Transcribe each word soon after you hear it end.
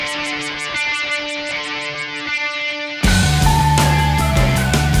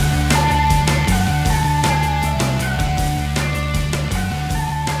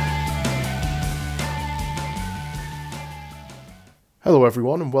Hello,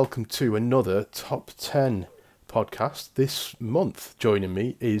 everyone, and welcome to another Top 10 podcast. This month, joining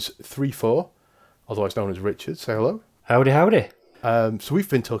me is 3-4, otherwise known as Richard. Say hello. Howdy, howdy. So we've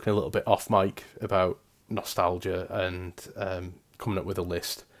been talking a little bit off mic about nostalgia and coming up with a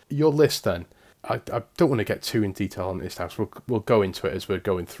list. Your list, then, I don't want to get too in detail on this now, so we'll go into it as we're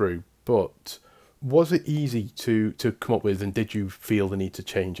going through, but was it easy to come up with, and did you feel the need to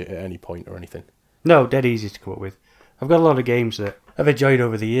change it at any point or anything? No, dead easy to come up with. I've got a lot of games that I've enjoyed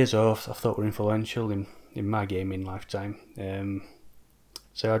over the years, or I've thought were influential in my gaming lifetime.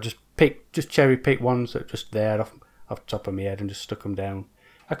 So I just cherry pick ones that are just there off the top of my head and just stuck them down.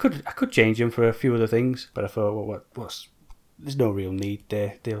 I could change them for a few other things, but I thought, well, there's no real need.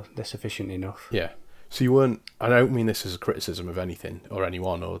 They're sufficient enough. Yeah. So you weren't. I don't mean this as a criticism of anything or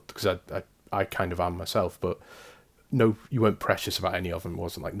anyone, or because I kind of am myself, but. No, you weren't precious about any of them. It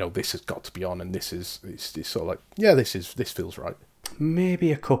wasn't like, no, this has got to be on, and it's sort of like, yeah, this feels right.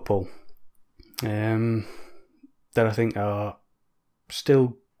 Maybe a couple that I think are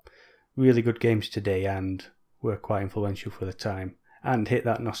still really good games today and were quite influential for the time and hit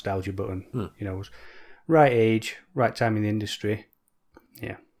that nostalgia button. You know, was right age, right time in the industry.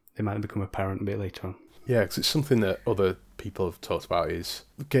 Yeah, they might become apparent a bit later on. Yeah, because it's something that other people have talked about is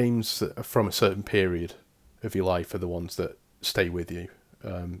games that are from a certain period of your life are the ones that stay with you.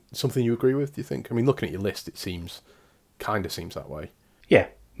 Something you agree with, do you think? I mean, looking at your list, it seems that way. Yeah.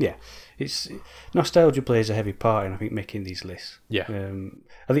 It's nostalgia plays a heavy part in, I think, making these lists. Yeah.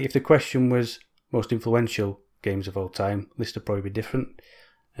 I think if the question was most influential games of all time, list would probably be different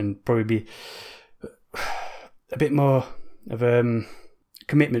and probably be a bit more of a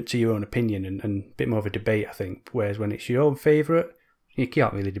commitment to your own opinion and a bit more of a debate, I think. Whereas when it's your own favourite, you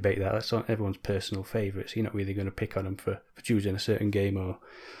can't really debate that. That's not everyone's personal favourites. You're not really going to pick on them for choosing a certain game or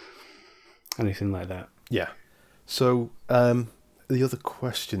anything like that. Yeah. So the other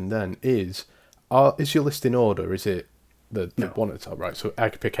question then is your list in order? Is it the one at the top, right? So I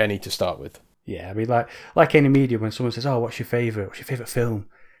could pick any to start with. Yeah, I mean, like any media, when someone says, "Oh, what's your favourite film?"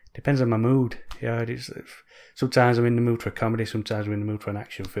 Depends on my mood. Yeah, sometimes I'm in the mood for a comedy. Sometimes I'm in the mood for an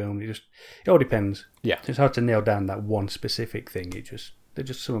action film. It all depends. Yeah, it's hard to nail down that one specific thing. They're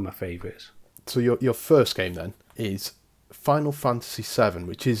just some of my favourites. So your first game then is Final Fantasy VII,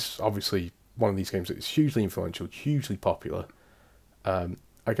 which is obviously one of these games that is hugely influential, hugely popular.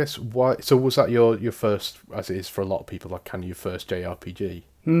 I guess why? So was that your first, as it is for a lot of people, like kind of your first JRPG?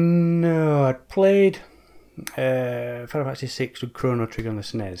 No, I'd played Final Fantasy VI with Chrono Trigger on the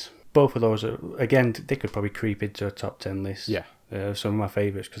SNES. Both of those, again, they could probably creep into a top 10 list. Yeah. Some of my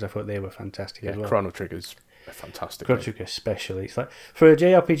favourites because I thought they were fantastic as well. Chrono Trigger's a fantastic Chrono Trigger especially. It's like, for a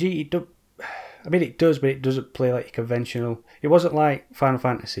JRPG, it does, but it doesn't play like conventional. It wasn't like Final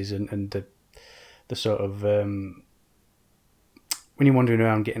Fantasies and the sort of... when you're wandering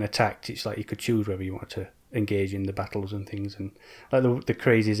around getting attacked, it's like you could choose whether you wanted to engage in the battles and things, and like the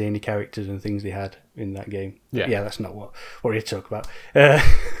crazy zany characters and things they had in that game. Yeah, that's not what you talk about.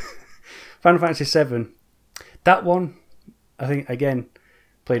 Final Fantasy VII, that one, I think, again,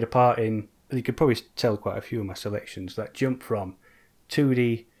 played a part in, you could probably tell quite a few of my selections, that jump from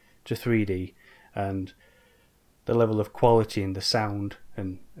 2D to 3D and the level of quality in the sound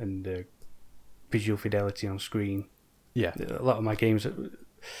and the visual fidelity on screen. Yeah. A lot of my games,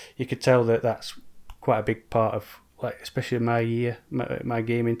 you could tell that's quite a big part of, like, especially my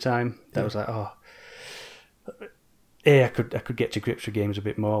gaming time. That was like, I could get to grips with games a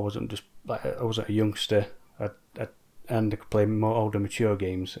bit more. I wasn't a youngster, and I could play more older, mature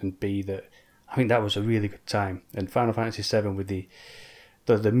games. And I think that was a really good time. And Final Fantasy VII with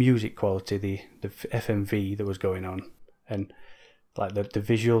the music quality, the FMV that was going on, and like the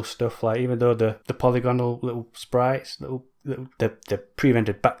visual stuff, like even though the polygonal little sprites, the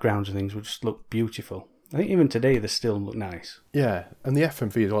pre-rendered backgrounds and things would just look beautiful. I think even today they still look nice. Yeah, and the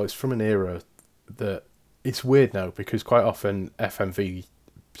FMV as well, it's from an era that it's weird now because quite often FMV,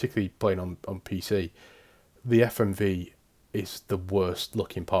 particularly playing on PC, the FMV is the worst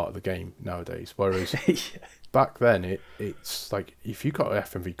looking part of the game nowadays. Whereas back then, it's like if you got an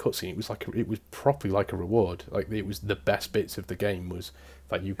FMV cutscene, it was properly like a reward. Like it was the best bits of the game was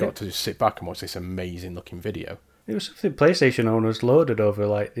like you got to just sit back and watch this amazing looking video. It was something PlayStation owners loaded over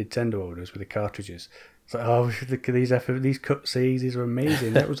like Nintendo owners with the cartridges. It's like, oh, look at these cutscenes, these are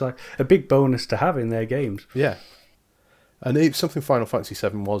amazing. That was like a big bonus to have in their games. Yeah. And it's something Final Fantasy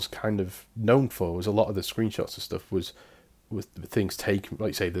VII was kind of known for, was a lot of the screenshots and stuff was things taken, like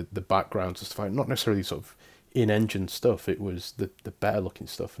you say, the backgrounds and stuff, not necessarily sort of in-engine stuff, it was the better looking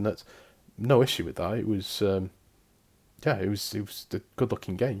stuff, and that's no issue with that. It was, it was a good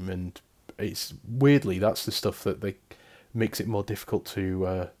looking game, and it's weirdly, that's the stuff that makes it more difficult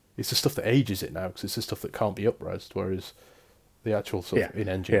to. It's the stuff that ages it now because it's the stuff that can't be up-resed, whereas the actual sort of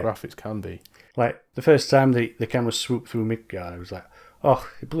in-engine graphics can be. Like the first time the camera swooped through Midgard, I was like, oh,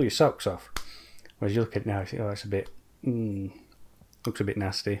 it blew your socks off. Whereas you look at it now, you think, oh, that's a bit, looks a bit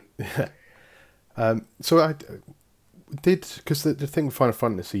nasty. So I did, because the thing with Final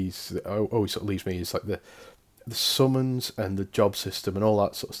Fantasies that always sort of leaves me is like the summons and the job system and all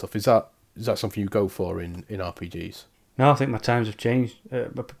that sort of stuff. Is that something you go for in RPGs? No, I think my times have changed.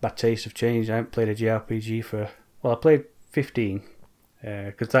 My tastes have changed. I haven't played a JRPG I played 15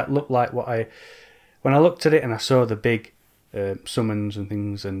 because that looked like when I looked at it and I saw the big summons and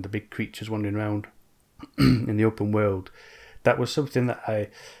things and the big creatures wandering around in the open world, that was something that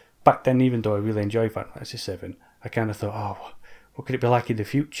back then, even though I really enjoyed Final Fantasy 7, I kind of thought, oh, what could it be like in the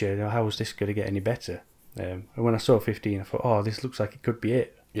future? You know, how is this going to get any better? And when I saw 15, I thought, oh, this looks like it could be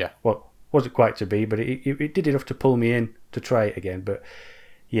it. Yeah. Well, wasn't quite to be, but it did enough to pull me in to try it again. But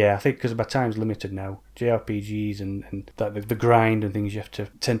yeah, I think because my time's limited now, JRPGs and that the grind and things you have to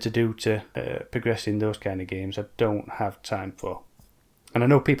tend to do to progress in those kind of games, I don't have time for. And I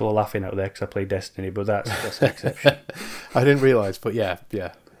know people are laughing out there because I play Destiny, but that's an exception. I didn't realise, but yeah.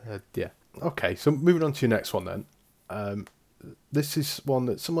 Okay, so moving on to your next one then. This is one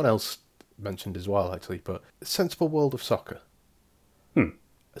that someone else mentioned as well, actually, but Sensible World of Soccer.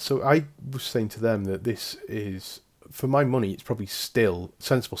 So I was saying to them that this is, for my money, it's probably still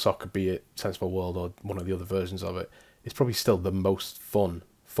Sensible Soccer, be it Sensible World or one of the other versions of it. It's probably still the most fun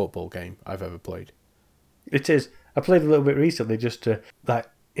football game I've ever played. It is. I played a little bit recently just to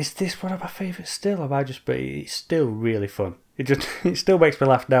is this one of my favourites still? It's still really fun. It still makes me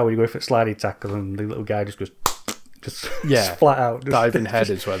laugh now when you go for a sliding tackle and the little guy just goes flat out. Diving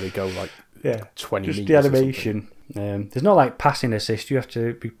headers where they go like 20 meters. Just the animation. There's not like passing assist. You have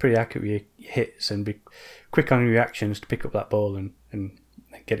to be pretty accurate with your hits and be quick on your reactions to pick up that ball and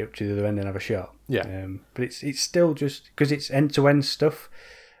get it up to the other end and have a shot. Yeah. But it's still just because it's end-to-end stuff.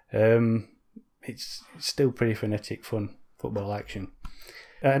 It's still pretty frenetic, fun football action.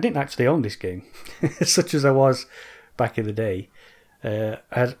 I didn't actually own this game, such as I was back in the day.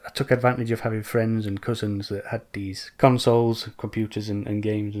 I took advantage of having friends and cousins that had these consoles, computers and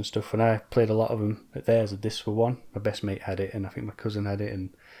games and stuff, and I played a lot of them at theirs. This for one. My best mate had it, and I think my cousin had it, and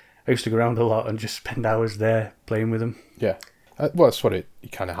I used to go around a lot and just spend hours there playing with them. Yeah. Well, that's what you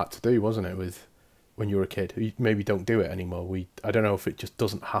kind of had to do, wasn't it, with when you were a kid? You maybe don't do it anymore. I don't know if it just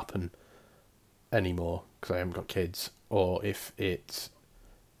doesn't happen anymore because I haven't got kids, or if it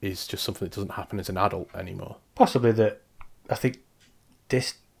is just something that doesn't happen as an adult anymore. Possibly that. I think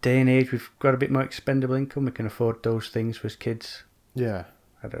this day and age we've got a bit more expendable income. We can afford those things for as kids. Yeah.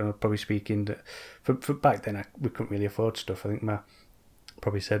 I don't know, probably speaking that for back then we couldn't really afford stuff. I think my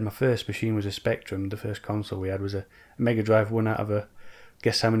first machine was a Spectrum. The first console we had was a Mega Drive one out of a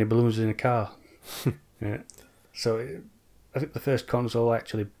guess how many balloons in a car. Yeah. So I think the first console I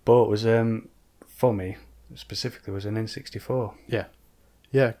actually bought was for me specifically was an N64. Yeah.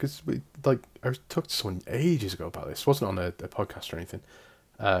 Yeah, because I talked to someone ages ago about this. It wasn't on a podcast or anything.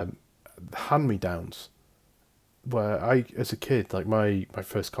 Hand-me-downs, where I, as a kid, like my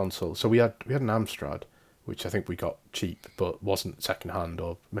first console. So we had an Amstrad, which I think we got cheap, but wasn't second-hand,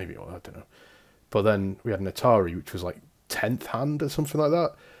 or maybe, I don't know. But then we had an Atari, which was like 10th hand or something like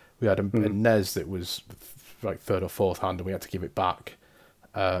that. We had a NES that was like third or fourth hand, and we had to give it back.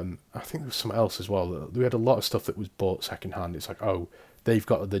 I think there was something else as well. We had a lot of stuff that was bought second-hand. It's like, oh, they've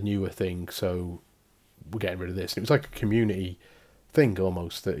got the newer thing, so we're getting rid of this. And it was like a community thing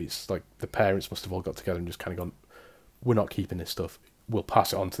almost, that it's like the parents must have all got together and just kind of gone, we're not keeping this stuff. We'll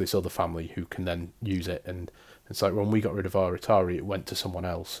pass it on to this other family who can then use it. And it's like when we got rid of our Atari, it went to someone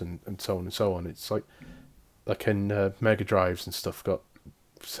else and so on and so on. It's like in Mega Drives and stuff got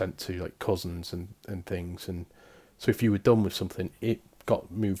sent to like cousins and things. And so if you were done with something, it got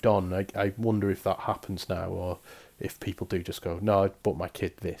moved on. I wonder if that happens now, or if people do just go, no, I bought my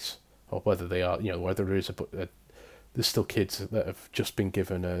kid this, or whether they are, whether there is there's still kids that have just been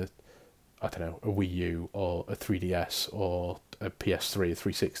given a Wii U or a 3DS or a PS3 or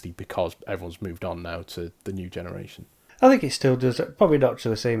 360 because everyone's moved on now to the new generation. I think it still does, probably not to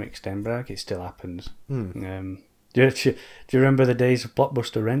the same extent, but I think it still happens. Do you remember the days of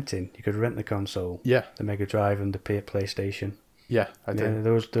Blockbuster renting? You could rent the console, the Mega Drive and the PlayStation. Yeah, I did.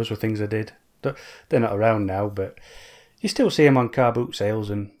 Yeah, those were things I did. They're not around now, but you still see them on car boot sales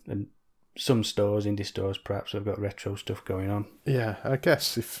and some stores, indie stores perhaps, have got retro stuff going on. Yeah, I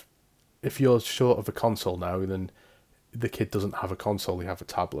guess if you're short of a console now, then the kid doesn't have a console, they have a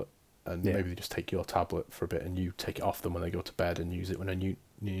tablet. And maybe they just take your tablet for a bit and you take it off them when they go to bed and use it when you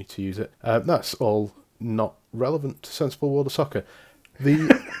need to use it. That's all not relevant to Sensible World of Soccer.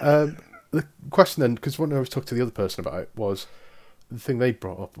 The question then, because when I was talking to the other person about it, was the thing they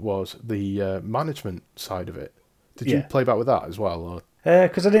brought up was the management side of it. Did you play back with that as well? Or?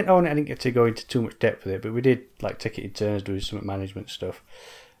 Because I didn't own it, I didn't get to go into too much depth with it, but we did like take it in turns doing some management stuff.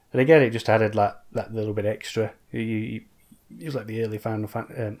 And again, it just added like that little bit extra. It was like the early Final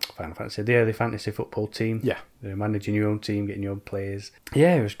Fantasy, the early fantasy football team. Yeah, managing your own team, getting your own players.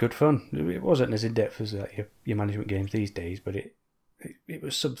 Yeah, it was good fun. It wasn't as in depth as like your management games these days, but it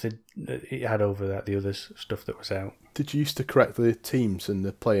was something that it had over that the other stuff that was out. Did you used to correct the teams and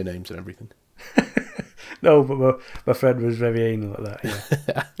the player names and everything? No, but my friend was very anal at that.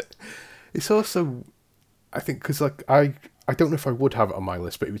 Yeah. It's also, I think, because like I don't know if I would have it on my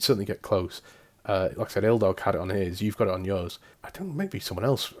list, but it would certainly get close. Like I said, Ildog had it on his. You've got it on yours. I don't know. Maybe someone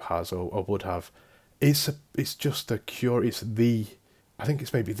else has or would have. It's just a cure. I think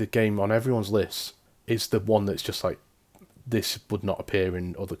it's maybe the game on everyone's list is the one that's just like this would not appear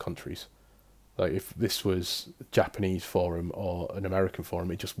in other countries. Like if this was a Japanese forum or an American forum,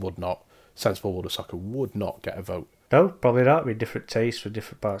 it just would not. Sensible World of Soccer would not get a vote. No, probably not. With different tastes for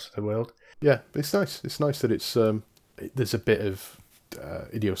different parts of the world. Yeah, it's nice. It's nice that it's there's a bit of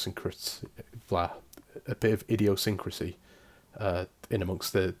idiosyncrasy in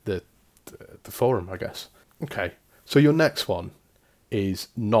amongst the forum, I guess. Okay, so your next one is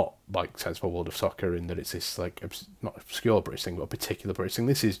not like Sensible World of Soccer in that it's this like not obscure British thing, but a particular British thing.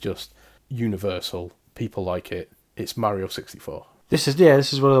 This is just universal. People like it. It's Mario 64. This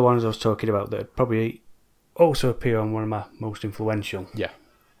is one of the ones I was talking about that probably also appear on one of my most influential. Yeah,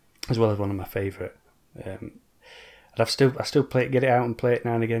 as well as one of my favourite. And I still get it out and play it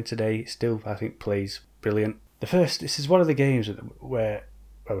now and again today. It still, I think, plays brilliant. This is one of the games where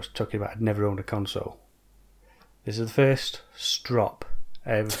I was talking about I'd never owned a console. This is the first strop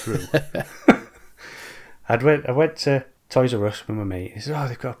I ever threw. I went to Toys R Us with my mate. He said, "Oh,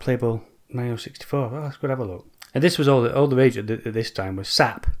 they've got a playable Mario 64. Well, let's go have a look." And this was all the rage at this time was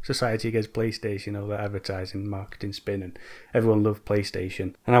SAP, Society Against PlayStation, all that advertising, marketing spin, and everyone loved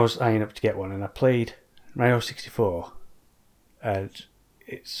PlayStation. And I was eyeing up to get one, and I played Mario 64, and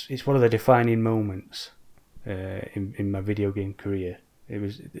it's one of the defining moments in my video game career. I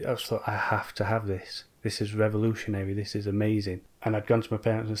just thought, I have to have this. This is revolutionary. This is amazing. And I'd gone to my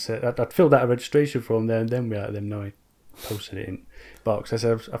parents and said, I'd filled out a registration form there and then without them knowing. Posted it in box. I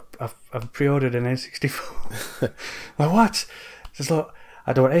said, I've pre-ordered an N64. Like, what? It's like,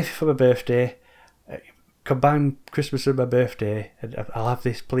 I don't want anything for my birthday. Combine Christmas and my birthday, and I'll have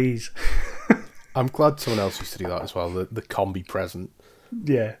this, please. I'm glad someone else used to do that as well. The combi present.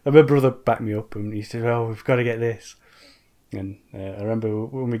 Yeah, and my brother backed me up, and he said, "Oh, we've got to get this." And I remember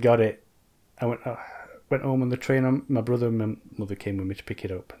when we got it, I went home on the train. My brother and my mother came with me to pick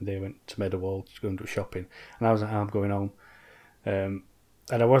it up, and they went to Meadowhall to go and do shopping. And I was like, I'm going home. And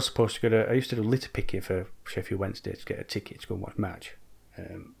I was supposed to I used to do litter picking for Sheffield Wednesday to get a ticket to go and watch match.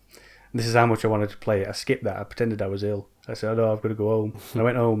 And this is how much I wanted to play it. I skipped that. I pretended I was ill. I said, "Oh, I've got to go home." And I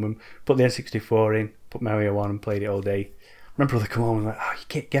went home and put the N64 in, put Mario on, and played it all day. My brother come home and was like, "Oh, you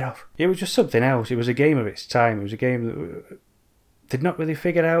can't get off." It was just something else. It was a game of its time. It was a game that did not really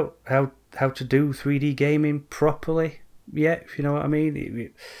figure out how to do 3D gaming properly yet, if you know what I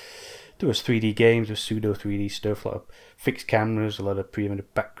mean. There was 3D games, there was pseudo 3D stuff, a lot of fixed cameras, a lot of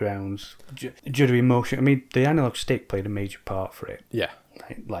pre-rendered backgrounds, juddery motion. I mean, the analog stick played a major part for it. Yeah.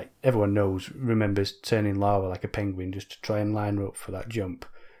 Like everyone remembers turning lava like a penguin just to try and line her up for that jump.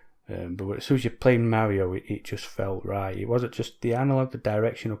 But as soon as you're playing Mario, it just felt right. It wasn't just the analog, the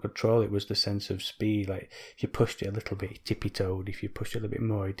directional control, it was the sense of speed. Like, if you pushed it a little bit, you tippy-toed. If you pushed it a little bit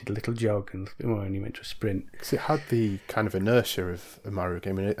more, you did a little jog, and a little bit more, and you went to a sprint. Because it had the kind of inertia of a Mario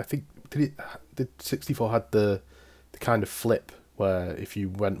game. And I think, did 64 had the kind of flip where if you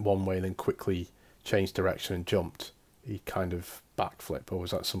went one way and then quickly changed direction and jumped, you kind of backflip, or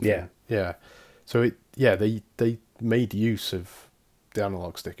was that something? Yeah. Yeah. So they made use of the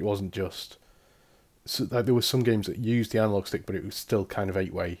analog stick. It wasn't just there were some games that used the analog stick, but it was still kind of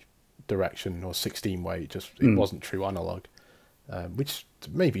 8-way direction or 16-way. It wasn't true analog, which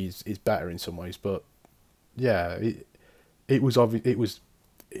maybe is better in some ways. But yeah, it was obvious.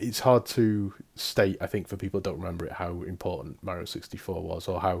 It's hard to state, I think, for people who don't remember it, how important Mario 64 was,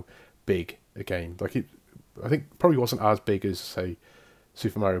 or how big a game. Like I think probably wasn't as big as, say,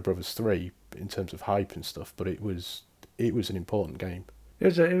 Super Mario Bros. 3 in terms of hype and stuff, but it was an important game. It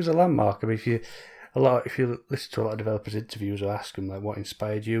was a landmark. I mean, if you listen to a lot of developers' interviews, or ask them like what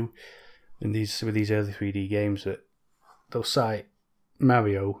inspired you with these early 3D games, that they'll cite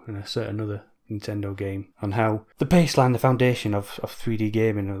Mario and a certain other Nintendo game, on how the baseline, the foundation of 3D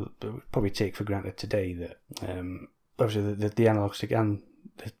gaming, would probably take for granted today that obviously the analog stick and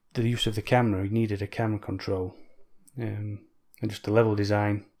the use of the camera, you needed a camera control, and just the level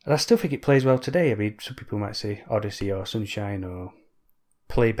design. And I still think it plays well today. I mean, some people might say Odyssey or Sunshine or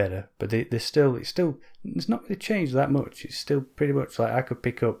play better, but it's not really changed that much. It's still pretty much like I could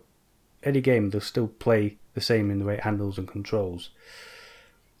pick up any game, they'll still play the same in the way it handles and controls.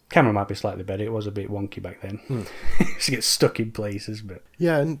 Camera might be slightly better. It was a bit wonky back then. It used to get stuck in places, but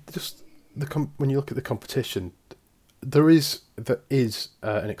yeah, and just when you look at the competition, there is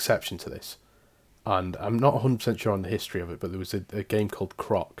an exception to this. And I'm not 100% sure on the history of it, but there was a game called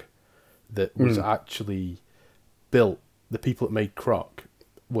Croc that was actually built. The people that made Croc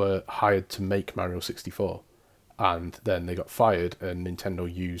were hired to make Mario 64, and then they got fired, and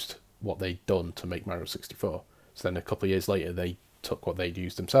Nintendo used what they'd done to make Mario 64. So then a couple of years later, they took what they'd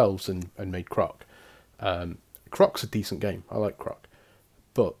used themselves and made Croc. Croc's a decent game. I like Croc.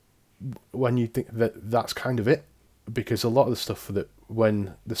 But when you think that's kind of it, because a lot of the stuff that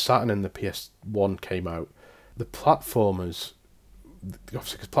when the Saturn and the PS1 came out, the platformers,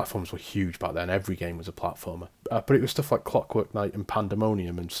 obviously because platforms were huge back then, every game was a platformer, but it was stuff like Clockwork Knight and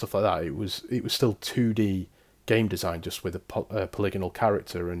Pandemonium and stuff like that. It was still 2D game design, just with a polygonal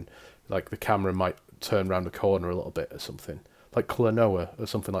character, and like the camera might turn around the corner a little bit or something, like Klonoa or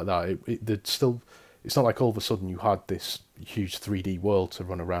something like that. It's not like all of a sudden you had this huge 3D world to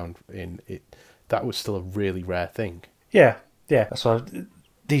run around in. That was still a really rare thing. Yeah. So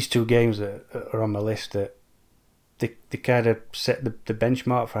these two games that are on my list, that they kind of set the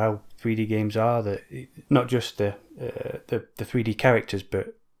benchmark for how 3D games are. That not just the 3D characters,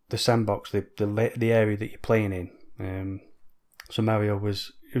 but the sandbox, the area that you're playing in. So Mario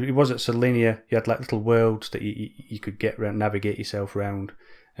wasn't so linear. You had like little worlds that you could get around, navigate yourself around.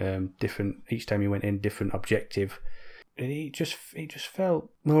 Different each time you went in, different objective. It just felt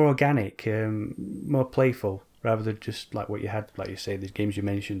more organic, more playful, rather than just like what you had, like you say, the games you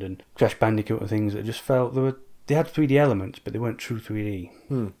mentioned and Crash Bandicoot and things that just felt they had 3D elements, but they weren't true 3D.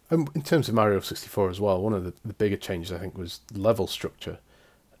 And in terms of Mario 64 as well, one of the bigger changes I think was level structure.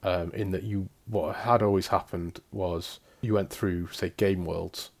 In that what had always happened was you went through, say, game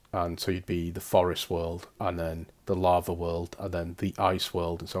worlds, and so you'd be the forest world, and then the lava world, and then the ice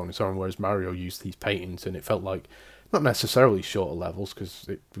world, and so on and so on. Whereas Mario used these paintings, and it felt like not necessarily shorter levels because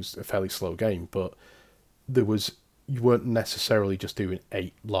it was a fairly slow game, but you weren't necessarily just doing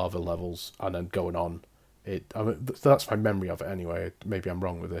 8 lava levels and then going on. That's my memory of it anyway. Maybe I'm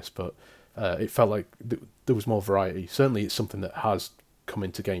wrong with this, but it felt like there was more variety. Certainly, it's something that has come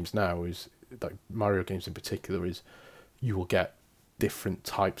into games now. Is like Mario games in particular, is you will get different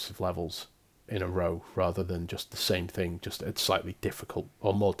types of levels in a row rather than just the same thing, just a slightly difficult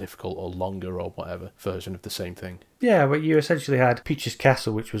or more difficult or longer or whatever version of the same thing. Yeah, but you essentially had Peach's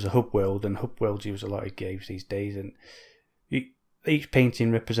Castle, which was a hub world, and hub worlds use a lot of games these days, and each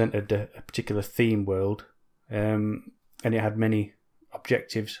painting represented a particular theme world, and it had many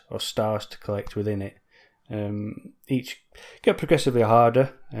objectives or stars to collect within it. Each got progressively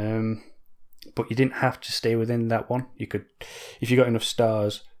harder, but you didn't have to stay within that one. You could, if you got enough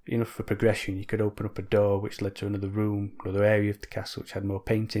stars, enough for progression, you could open up a door which led to another room, another area of the castle which had more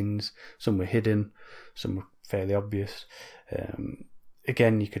paintings. Some were hidden, some were fairly obvious.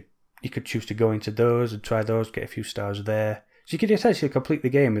 Again, you could choose to go into those and try those, get a few stars there. So you could essentially complete the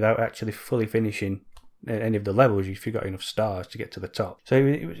game without actually fully finishing any of the levels if you got enough stars to get to the top. So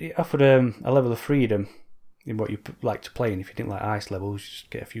it offered a level of freedom in what you like to play, and if you didn't like ice levels, just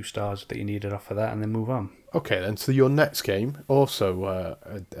get a few stars that you needed off of that and then move on. Okay, then, so your next game, also a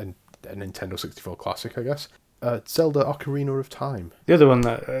Nintendo 64 classic, I guess, Zelda Ocarina of Time. The other one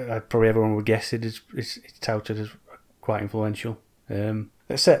that probably everyone would guess is touted as quite influential.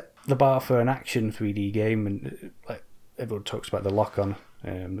 It set the bar for an action 3D game, and like everyone talks about the lock-on,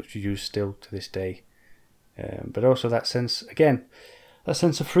 which you use still to this day. But also that sense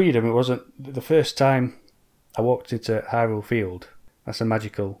of freedom. It wasn't the first time I walked into Hyrule Field. That's a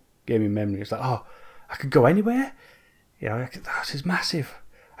magical gaming memory. It's like, oh, I could go anywhere. You know, this is massive.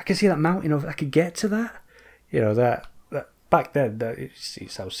 I can see that mountain I could get to that. You know, that back then, it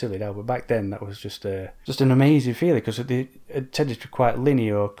sounds silly now, but back then that was just an amazing feeling, because it tended to be quite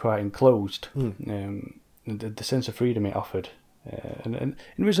linear or quite enclosed. The sense of freedom it offered. And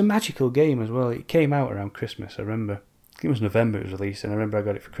it was a magical game as well. It came out around Christmas, I remember. I think it was November it was released, and I remember I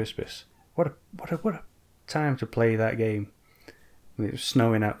got it for Christmas. What a time to play that game. And it was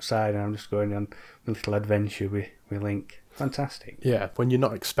snowing outside, and I'm just going on a little adventure with Link. Fantastic. Yeah, when you're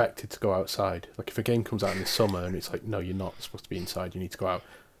not expected to go outside. Like if a game comes out in the summer and it's like, no, you're not supposed to be inside, you need to go out.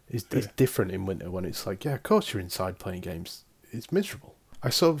 It's different in winter when it's like, yeah, of course you're inside playing games. It's miserable. I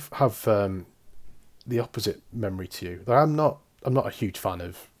sort of have the opposite memory to you. Like, I'm not a huge fan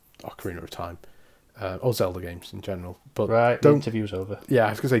of Ocarina of Time or Zelda games in general. But Right, the interview's over. Yeah,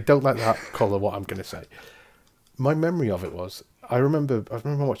 I was going to say, don't let that colour what I'm going to say. My memory of it was, I remember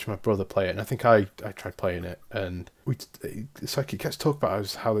watching my brother play it, and I think I tried playing it, and it's like it gets talked about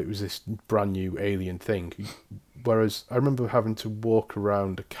as how it was this brand new alien thing, whereas I remember having to walk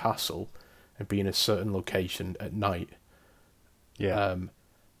around a castle and be in a certain location at night. Yeah.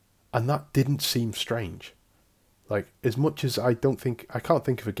 And that didn't seem strange. Like, as much as I can't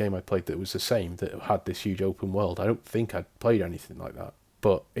think of a game I played that was the same, that had this huge open world. I don't think I'd played anything like that.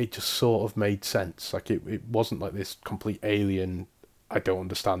 But it just sort of made sense. Like, it wasn't like this complete alien, I don't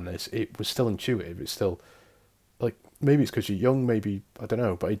understand this. It was still intuitive. It's still, like, maybe it's because you're young, maybe, I don't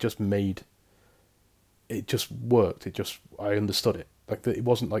know, but it just worked. I understood it. Like, it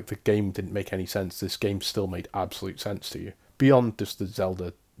wasn't like the game didn't make any sense. This game still made absolute sense to you. Beyond just the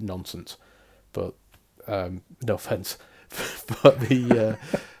Zelda nonsense. But, no offense. but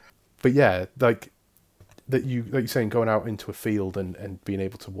but yeah, like you're saying, going out into a field and being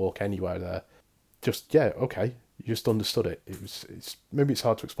able to walk anywhere there, just, yeah, okay, you just understood it. It's maybe it's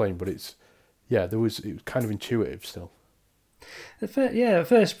hard to explain, but it was kind of intuitive still. At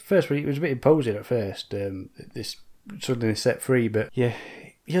first, it was a bit imposing at first. This suddenly set free, but yeah,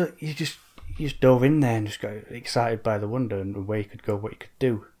 you just dove in there and just got excited by the wonder and where you could go, what you could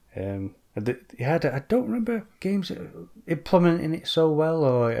do. I don't remember games implementing it so well,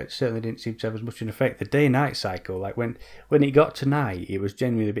 or it certainly didn't seem to have as much an effect. The day-night cycle, like when it got to night, it was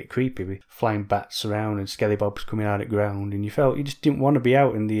genuinely a bit creepy with flying bats around and skellybobs coming out of the ground, and you just didn't want to be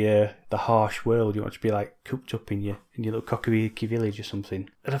out in the harsh world. You want to be like cooped up in your little Kokiriki village or something.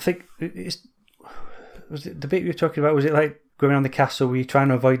 And I think was it the bit you were talking about? Was it like going around the castle where you're trying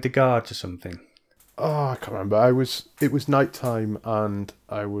to avoid the guards or something? Oh, I can't remember. It was night time, and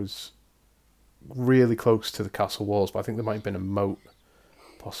I was really close to the castle walls, but I think there might have been a moat,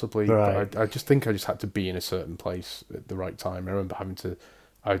 possibly. Right. But I just think I just had to be in a certain place at the right time. I remember having to.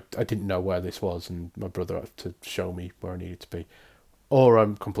 I didn't know where this was, and my brother had to show me where I needed to be, or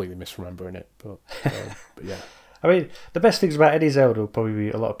I'm completely misremembering it. But yeah. I mean, the best things about any Zelda will probably be,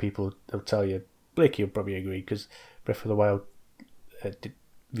 a lot of people will tell you. Blakey will probably agree, because Breath of the Wild didn't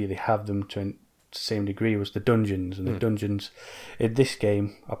really have them to the same degree, was the dungeons, and the dungeons in this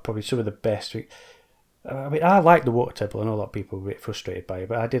game are probably some of the best. I mean, I like the water temple. I know a lot of people were a bit frustrated by it,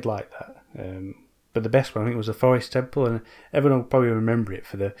 but I did like that. But the best one, I think, was the forest temple, and everyone will probably remember it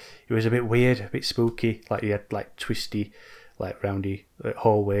it was a bit weird, a bit spooky. Like, you had like twisty, like roundy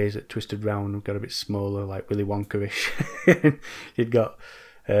hallways that twisted round and got a bit smaller, like Willy Wonka-ish. You'd got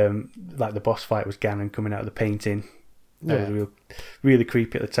like the boss fight was Ganon coming out of the painting. That was really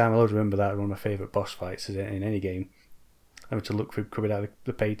creepy at the time. I always remember that, one of my favourite boss fights in any game. Having to look for coming out of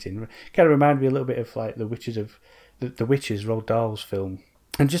the painting. Kind of reminded me a little bit of like the Witches Roald Dahl's film.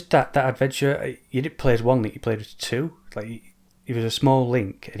 And just that adventure, you didn't play as one Link, you played as two. Like, it was a small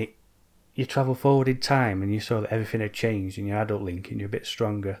Link, and you travel forward in time, and you saw that everything had changed in your adult Link, and you're a bit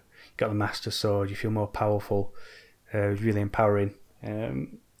stronger. You got the Master Sword, you feel more powerful. It was really empowering.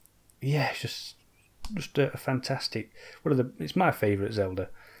 It's just a fantastic. It's my favourite Zelda.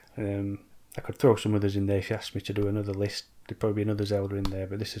 I could throw some others in there if you asked me to do another list. There'd probably be another Zelda in there,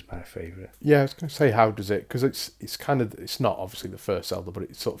 but this is my favourite. Yeah, I was going to say, how does it? Because it's not obviously the first Zelda, but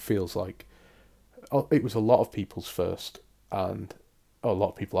it sort of feels like it was a lot of people's first, and a lot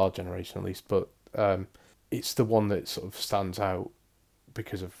of people our generation at least. But it's the one that sort of stands out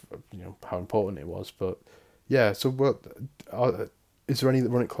because of how important it was. But yeah, so is there any that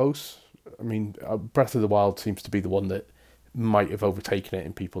run it close? I mean, Breath of the Wild seems to be the one that might have overtaken it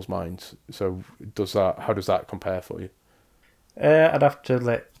in people's minds. So how does that compare for you? I'd have to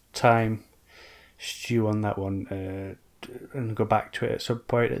let time stew on that one and go back to it at some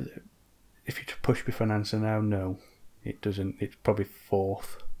point. If you push me for an answer now, no, it doesn't. It's probably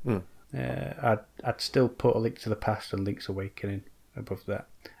fourth. I'd still put A Link to the Past and Link's Awakening above that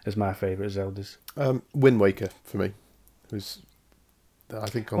as my favourite Zeldas. Wind Waker for me was. I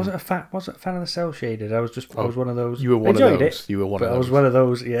think wasn't a fan of the cell shaded. I was one of those. You were one of those. You were one of those. I was one of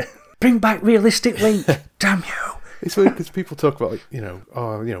those. Yeah. Bring back realistic Link. Damn you. It's weird because people talk about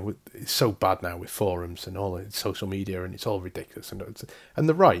it's so bad now with forums and all social media, and it's all ridiculous, and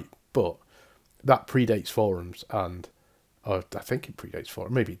they're right, but that predates forums, and I think it predates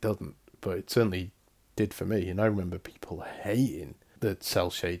forums. Maybe it doesn't, but it certainly did for me. And I remember people hating the cell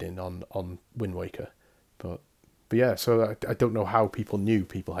shading on Wind Waker, but yeah, so I don't know how people knew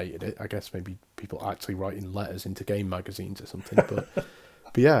people hated it. I guess maybe people actually writing letters into game magazines or something. But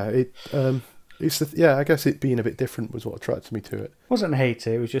But yeah, I guess it being a bit different was what attracted me to it. Wasn't a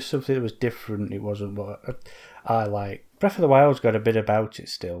hater, it was just something that was different. It wasn't what I like. Breath of the Wild's got a bit about it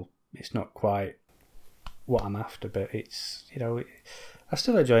still. It's not quite what I'm after, but it's, I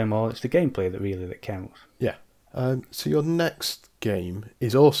still enjoy them all. It's the gameplay that counts. Yeah. So your next game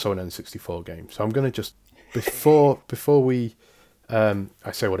is also an N64 game. So I'm going to just, before we,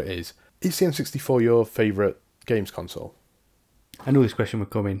 I say what it is the N64 your favourite games console? I knew this question would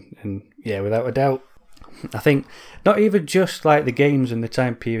come in, and yeah, without a doubt. I think not even just like the games and the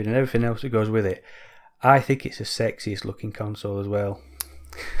time period and everything else that goes with it. I think it's the sexiest looking console as well.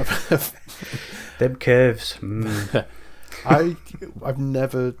 Them curves. I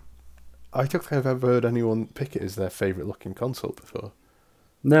don't think I've ever heard anyone pick it as their favourite looking console before.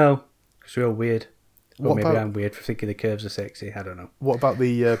 No, it's real weird. Or maybe about, I'm weird for thinking the curves are sexy. I don't know. What about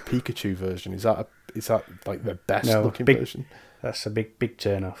the Pikachu version? Is that like the best looking version? That's a big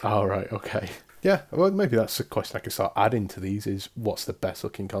turn off. Oh, right, okay. Yeah, well, maybe that's a question I can start adding to these, is what's the best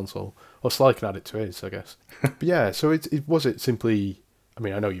looking console? Or Sly can add it to his, I guess. But yeah, so was it simply, I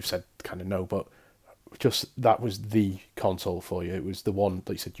mean, I know you've said kind of no, but just that was the console for you. It was the one, like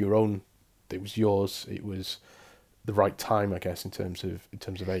you said, your own, it was yours, it was the right time, I guess, in terms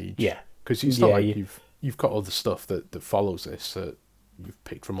of age. Yeah. Because it's not like you've got other stuff that follows this that you've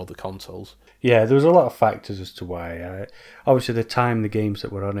picked from other consoles. Yeah, there was a lot of factors as to why. Obviously, the time, the games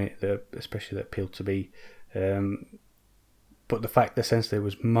that were on it, especially that appealed to me. But the fact, the sense that it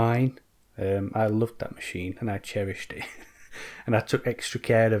was mine, I loved that machine and I cherished it. And I took extra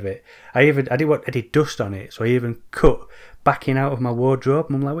care of it. I did dust on it, so I even cut backing out of my wardrobe.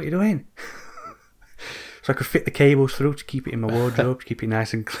 And I'm like, what are you doing? So I could fit the cables through to keep it in my wardrobe, to keep it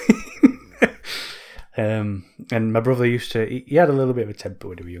nice and clean. And my brother used to, he had a little bit of a temper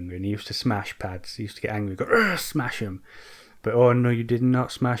when he was younger, and he used to smash pads. He used to get angry, go, smash them. But oh no, you did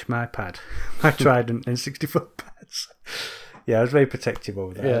not smash my pad. My Trident and 64 pads. Yeah, I was very protective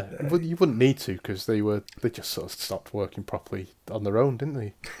over that. Yeah, well, you wouldn't need to, because they just sort of stopped working properly on their own, didn't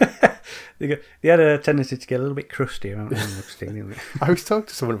they? They had a tendency to get a little bit crusty around the analog stick, didn't they? I was talking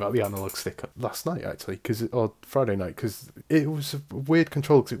to someone about the analog stick last night, actually, or Friday night, because it was a weird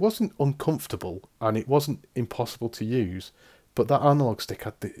control, because it wasn't uncomfortable and it wasn't impossible to use, but that analog stick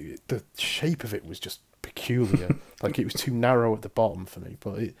had the shape of it was just peculiar. Like, it was too narrow at the bottom for me,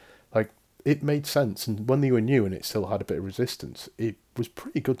 but it made sense, and when they were new and it still had a bit of resistance, it was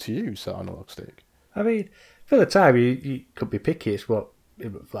pretty good to use, that analog stick. I mean, for the time, you could be picky. It's what,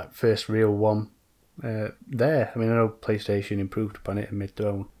 like, first real one there. I mean, I know PlayStation improved upon it and made their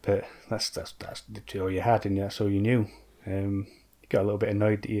own, but that's literally all you had, and that's all you knew. You got a little bit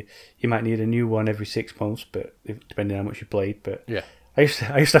annoyed that you might need a new one every 6 months, but depending on how much you played. But yeah, I used to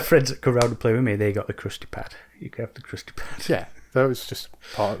have friends that come around and play with me. They got the crusty pad. You could have the crusty pad. Yeah. That was just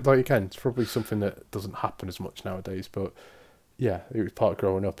part, like, again, it's probably something that doesn't happen as much nowadays, but yeah, it was part of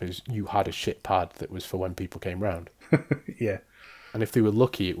growing up, is you had a shit pad that was for when people came round. Yeah. And if they were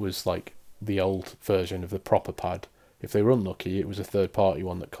lucky, it was like the old version of the proper pad. If they were unlucky, it was a third party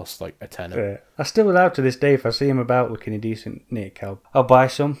one that cost like a tenner. I still without to this day, if I see them about looking a decent nick, I'll buy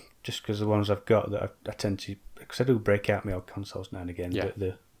some, just because the ones I've got that I tend to, because I do break out my old consoles now and again,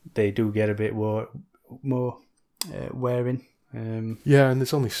 but they do get a bit more wearing. Yeah, and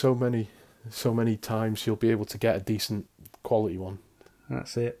there's only so many times you'll be able to get a decent quality one.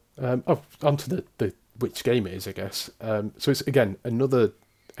 That's it. Onto the which game it is, I guess. So it's, again, another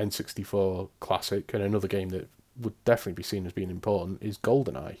N64 classic, and another game that would definitely be seen as being important is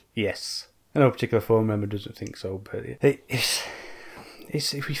GoldenEye. Yes. I know a particular phone member doesn't think so, but it's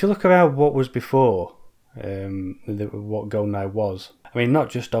if you look around what was before, what GoldenEye was. I mean, not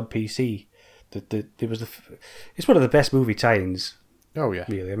just on PC. It's one of the best movie tie-ins. Oh yeah,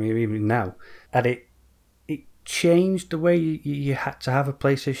 really. I mean, even now, and it changed the way you had to have a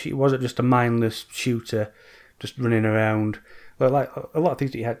PlayStation. It wasn't just a mindless shooter, just running around. Well, like a lot of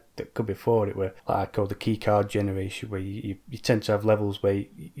things that you had that come before it were, like I call the key card generation, where you tend to have levels where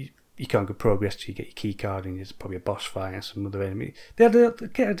you can't get progress till you get your key card, and there's probably a boss fight and some other enemy. They had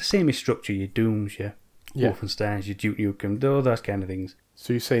the same structure, your Dooms, your Wolfensteins, your Duke Nukem, all those kind of things.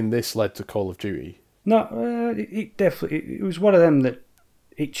 So you're saying this led to Call of Duty? No, it definitely, it was one of them that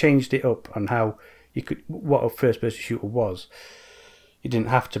it changed it up on how you could, what a first-person shooter was. It didn't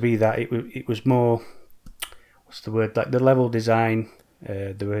have to be that. It was more, what's the word? Like the level design.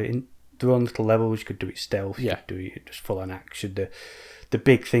 There were their own little levels. You could do it stealth. You could do it just full on action. The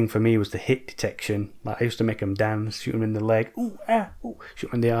big thing for me was the hit detection. Like I used to make them dance, shoot them in the leg,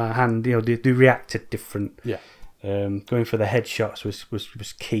 shoot them in the hand. You know, they reacted different. Yeah. Going for the headshots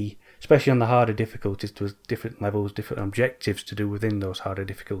was key, especially on the harder difficulties. There was different levels, different objectives to do within those harder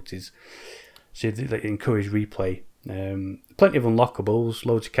difficulties. So it encouraged replay. Plenty of unlockables,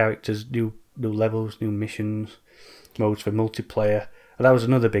 loads of characters, new levels, new missions, modes for multiplayer. And that was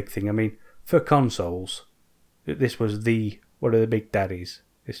another big thing. I mean, for consoles, this was one of the big daddies.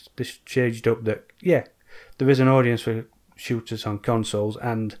 This changed up that, yeah, there is an audience for shooters on consoles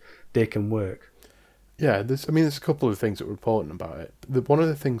and they can work. Yeah, there's a couple of things that were important about it. One of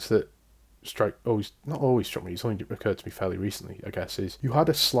the things that not always struck me, it's only occurred to me fairly recently, I guess, is you had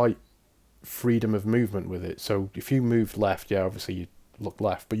a slight freedom of movement with it. So if you moved left, yeah, obviously you look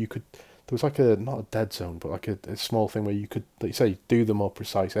left, but there was like not a dead zone, but like a small thing where you could, like you say, do the more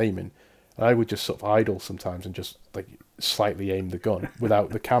precise aiming. And I would just sort of idle sometimes and just like slightly aim the gun without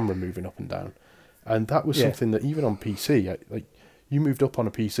the camera moving up and down. And that was something that even on PC, like you moved up on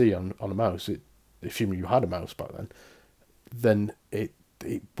a PC on a mouse, assuming you had a mouse back then it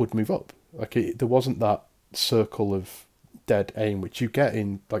would move up. Like there wasn't that circle of dead aim, which you get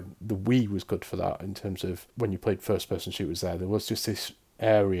in, like the Wii was good for that in terms of when you played first person shooters there was just this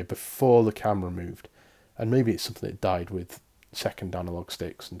area before the camera moved. And maybe it's something that died with second analog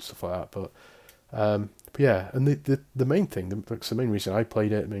sticks and stuff like that, but yeah, and the main thing, the main reason I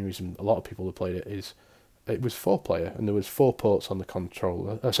played it, the main reason a lot of people have played it is it was 4-player and there was 4 ports on the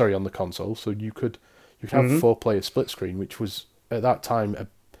controller. On the console, so you could have 4-player split screen, which was at that time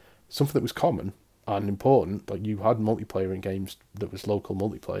something that was common and important. Like you had multiplayer in games that was local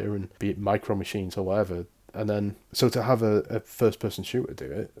multiplayer, and be it micro machines or whatever. And then so to have a first person shooter do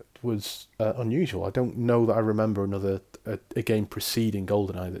it was unusual. I don't know that I remember a game preceding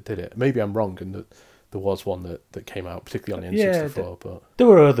GoldenEye that did it. Maybe I'm wrong, and that there was one that came out particularly on the N64. But there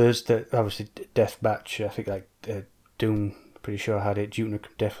were others that obviously Deathmatch. I think like Doom, pretty sure had it. Duke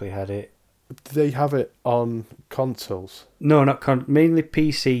Nukem definitely had it. Did they have it on consoles? No, mainly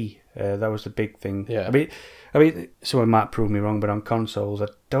PC. That was the big thing. Yeah. I mean, someone might prove me wrong, but on consoles, I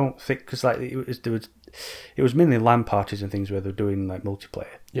don't think, because like it was mainly LAN parties and things where they're doing like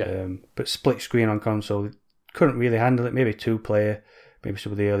multiplayer. Yeah. But split screen on console, couldn't really handle it. Maybe 2-player, maybe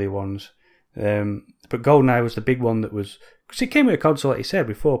some of the early ones. But GoldenEye was the big one that was, because it came with a console, like you said,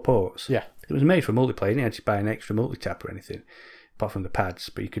 with 4 ports. Yeah. It was made for multiplayer. You didn't have to buy an extra multi-tap or anything, apart from the pads.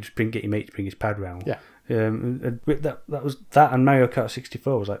 But you could just get your mate to bring his pad round. Yeah. And that was that, and Mario Kart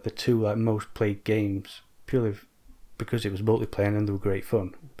 64 was like the 2 like most played games, purely because it was multiplayer and they were great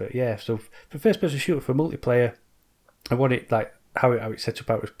fun. But yeah, so for first person shooter for multiplayer, I want it like how it set up,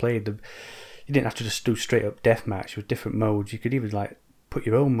 how it was played. You didn't have to just do straight up deathmatch with different modes. You could even like put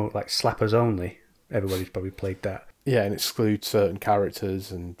your own mode, like slappers only. Everybody's probably played that. Yeah, and exclude certain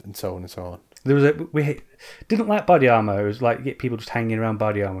characters and so on and so on. There was we didn't like body armor. It was like get people just hanging around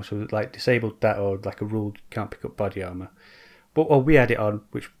body armor, so like disabled that, or like a rule you can't pick up body armor. But what we had it on,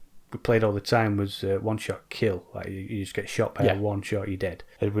 which we played all the time, was one shot kill. Like you just get shot by one shot, you're dead.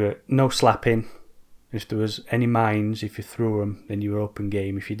 There were no slapping. If there was any mines, if you threw them, then you were open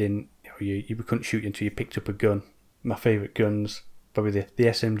game. If you didn't, you couldn't shoot until you picked up a gun. My favourite guns, probably the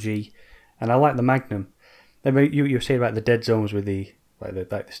SMG, and I like the Magnum. I mean, you were saying about the dead zones with this,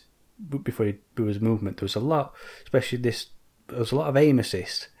 before there was movement. There was a lot, especially there was a lot of aim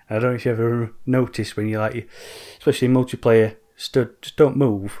assist. And I don't know if you ever noticed when you especially in multiplayer, just don't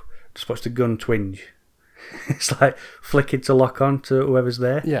move. Just watch the gun twinge. It's like flicking to lock on to whoever's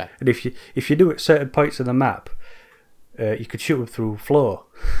there. Yeah. And if you do it at certain points of the map, you could shoot them through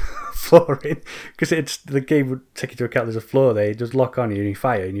flooring, because the game would take into account there's a floor there. You just lock on you and you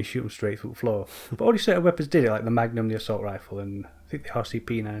fire and you shoot them straight through the floor. But only certain weapons did it, like the Magnum, the assault rifle, and I think the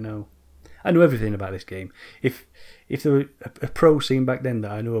RCP. Now I know everything about this game. If there were a pro scene back then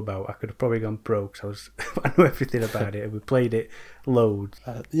that I knew about, I could have probably gone pro, because I know everything about it and we played it loads.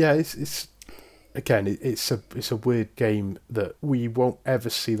 Yeah, it's again, it's a weird game that we won't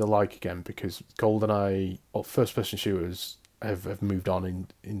ever see the like again, because GoldenEye or first person shooters have moved on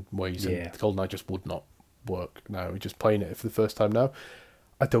in ways, and GoldenEye just would not work now. We're just playing it for the first time now.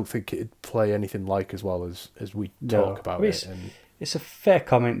 I don't think it'd play anything like as well as we talk about it. It's a fair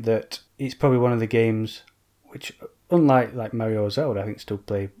comment that it's probably one of the games which, unlike like Mario or Zelda, I think still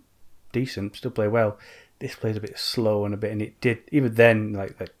play decent, still play well. This plays a bit slow and and it did, even then,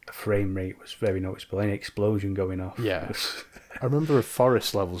 like the frame rate was very noticeable. Any explosion going off. Yeah. I remember a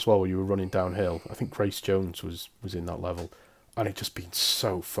forest level as well where you were running downhill. I think Grace Jones was in that level, and it just been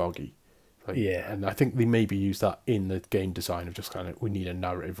so foggy. And I think they maybe used that in the game design of just kind of, we need a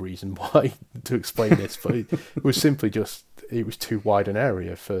narrative reason why to explain this, but it was simply just, it was too wide an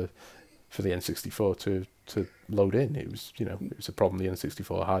area for the N64 to load in. It was, it was a problem the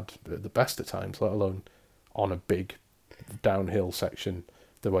N64 had at the best of times, let alone on a big downhill section,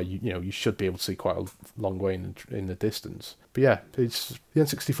 the way you should be able to see quite a long way in the distance. But yeah, the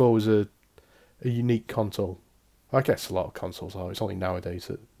N64 was a unique console. I guess a lot of consoles are. It's only nowadays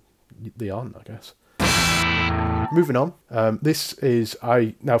that they aren't, I guess. Moving on. This is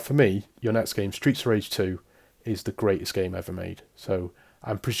now for me, your next game, Streets of Rage 2, is the greatest game ever made. So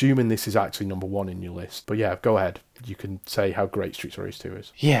I'm presuming this is actually number 1 in your list. But yeah, go ahead. You can say how great Streets of Rage 2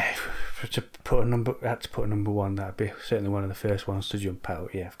 is. Yeah, to put a number 1, that'd be certainly one of the first ones to jump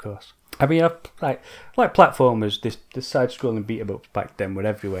out. Yeah, of course. I mean, like platformers, the side-scrolling beat-em-ups back then were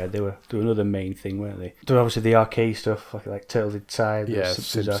everywhere. They were another main thing, weren't they? There were obviously the arcade stuff, like Turtles Inside,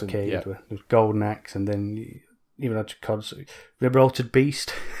 Simpsons Arcade, yeah. There was Golden Axe, and then even had console, Ripper Altered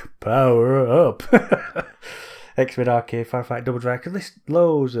Beast, Power Up, X-Men Arcade, Firefight, Double Dragon. List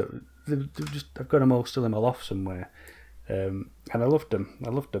loads of. I've got them all still in my loft somewhere, and I loved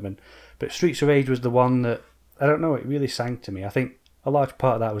them. But Streets of Rage was the one that, I don't know, it really sang to me. I think a large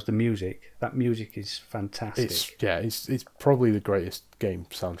part of that was the music. That music is fantastic. It's probably the greatest game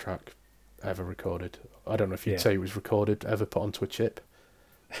soundtrack ever recorded. I don't know if you'd say it was recorded, ever put onto a chip.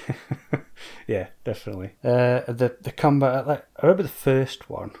 Yeah, definitely. The combat, I remember the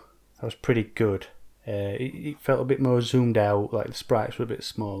first one. That was pretty good. It felt a bit more zoomed out. Like the sprites were a bit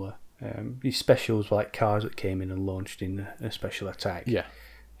smaller. These specials were like cars that came in and launched in a special attack. Yeah.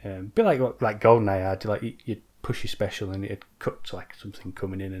 A bit like GoldenEye had. Like you'd push your special and it'd cut to like something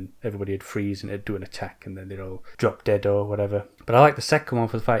coming in and everybody would freeze and it'd do an attack and then they'd all drop dead or whatever. But I like the second one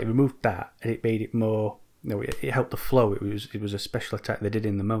for the fight. It removed that and it made it more. It helped the flow. It was a special attack they did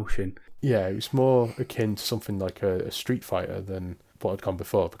in the motion. Yeah, it was more akin to something like a Street Fighter than what had gone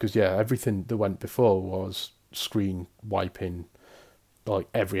before. Because everything that went before was screen wiping. Like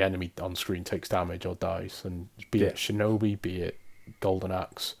every enemy on screen takes damage or dies, and be it Shinobi, be it Golden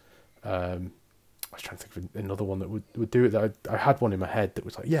Axe. I was trying to think of another one that would do it. I had one in my head that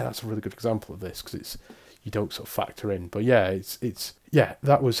was like, that's a really good example of this because you don't sort of factor in. But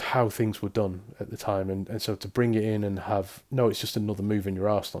that was how things were done at the time, and so to bring it in and it's just another move in your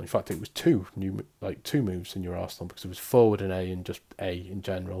arsenal. In fact, it was two moves in your arsenal because it was forward and A and just A in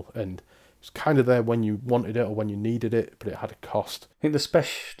general, and it's kind of there when you wanted it or when you needed it, but it had a cost. I think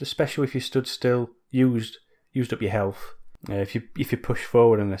the special if you stood still used up your health. If you push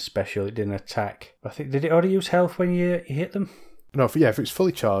forward in a special, it did an attack. I think did it already use health when you hit them? No, if it was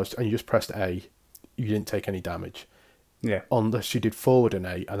fully charged and you just pressed A, you didn't take any damage. Yeah. Unless you did forward and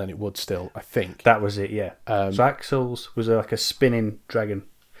A, and then it would still, I think. That was it, yeah. So Axel's was like a spinning dragon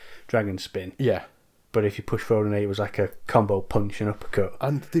spin. Yeah. But if you push forward and A, it was like a combo punch and uppercut.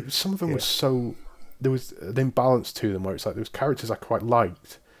 And some of them were so... There was an imbalance to them where it's like there was characters I quite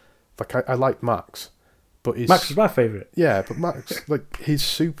liked. Like I liked Max. But Max was my favourite. Yeah, but Max, like his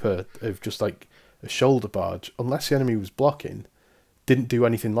super of just like a shoulder barge, unless the enemy was blocking, didn't do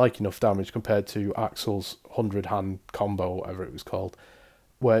anything like enough damage compared to Axel's 100-hand combo, whatever it was called,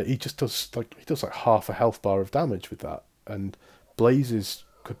 where he just does like half a health bar of damage with that. And Blaze's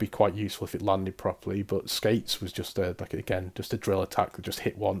could be quite useful if it landed properly, but Skates was just a drill attack that just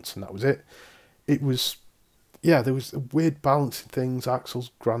hit once and that was it. It was, there was a weird balance in things. Axel's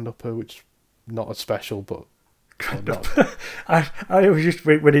Grand Upper, which not as special, but I was just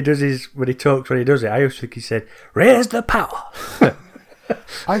when he does it, I always think he said, "Raise the power."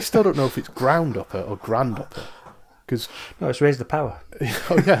 I still don't know if it's Ground Upper or Grand Upper, because no, it's Raise the Power.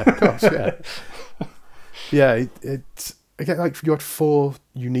 Oh yeah, of course, yeah, yeah. It's again like you had 4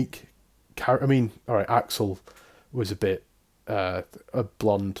 unique characters. I mean, all right, Axel was a bit a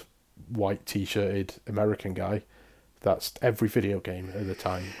blonde, white t-shirted American guy. That's every video game at the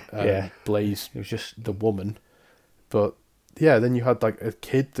time. Blaze, it was just the woman. But then you had like a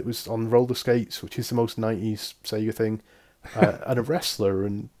kid that was on roller skates, which is the most 90s Sega thing, and a wrestler,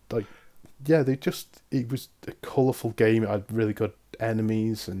 and like, it was a colourful game. It had really good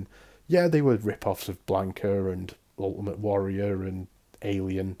enemies, and they were rip-offs of Blanca and Ultimate Warrior and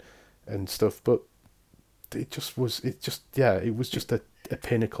Alien and stuff, but it was just a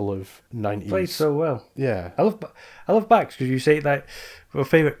pinnacle of 90s. Played so well. Yeah. I love backs because you say that my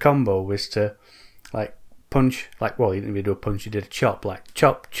favourite combo was to like punch, like, well, you didn't really do a punch, you did a chop, like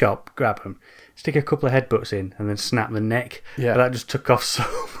chop, grab him, stick a couple of headbutts in and then snap the neck. Yeah. And that just took off so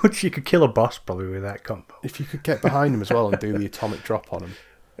much. You could kill a boss probably with that combo. If you could get behind him as well and do the atomic drop on him.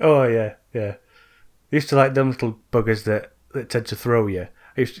 Oh, yeah. I used to like them little buggers that tend to throw you.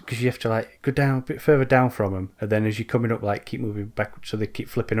 Because you have to like go down a bit further down from them, and then as you're coming up, like keep moving back, so they keep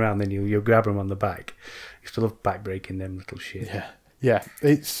flipping around. Then you'll grab them on the back. I used to love back breaking them little shit. Yeah.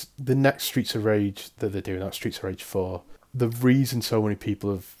 It's the next Streets of Rage that they're doing. That Streets of Rage 4. The reason so many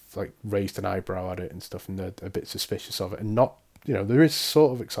people have like raised an eyebrow at it and stuff, and they're a bit suspicious of it, and not, there is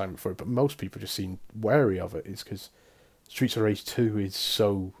sort of excitement for it, but most people just seem wary of it. Is because Streets of Rage 2 is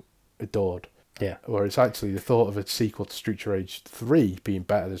so adored. Yeah. Whereas actually the thought of a sequel to Streets of Rage 3 being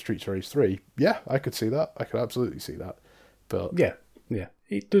better than Streets of Rage 3, yeah, I could see that. I could absolutely see that. But yeah,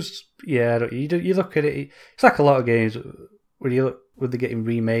 it does. Yeah, you look at it. It's like a lot of games when you look when they're getting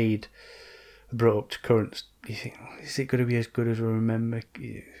remade, brought up to current. You think, is it going to be as good as I remember? I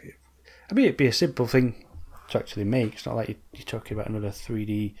mean, it'd be a simple thing to actually make. It's not like you're talking about another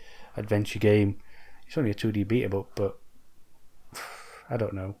 3D adventure game. It's only a 2D beat 'em up, but I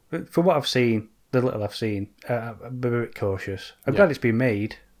don't know. From what I've seen, the little I've seen, I'm a bit cautious. I'm glad it's been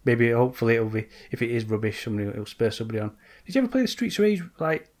made. Maybe, hopefully, it'll be, if it is rubbish, it'll spur somebody on. Did you ever play the Streets of Rage,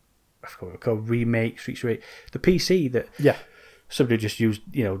 I forgot what it's called, remake Streets of Rage? The PC that somebody just used,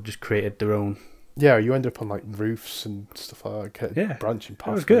 just created their own. Yeah, you end up on like roofs and stuff like that. Branching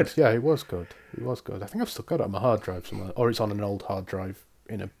paths. It was good. Yeah, it was good. It was good. I think I've still got it on my hard drive somewhere, or it's on an old hard drive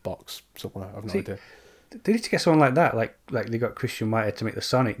in a box somewhere. I've no idea. They need to get someone like that, like they got Christian Whitehead to make the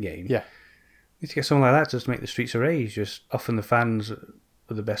Sonic game. Yeah. They need to get someone like that just to make the Streets of Rage. Just often the fans are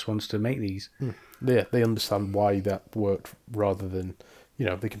the best ones to make these. Yeah, they understand why that worked rather than,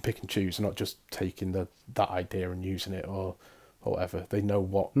 they can pick and choose and not just taking that idea and using it or whatever. They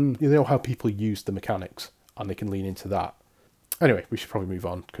know they know how people use the mechanics and they can lean into that. Anyway, we should probably move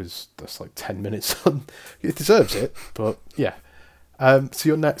on because that's like 10 minutes on. It deserves it, but yeah. So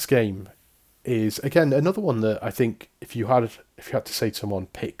your next game is, again, another one that I think if you had to say to someone,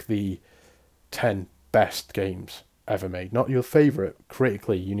 pick the 10 best games ever made, not your favourite,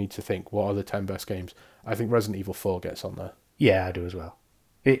 critically, you need to think, what are the 10 best games? I think Resident Evil 4 gets on there. Yeah, I do as well.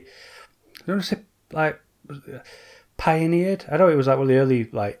 I don't want to say, pioneered. I know it was like one of the early,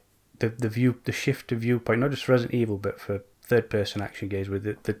 the shift to viewpoint, not just Resident Evil, but for third-person action games with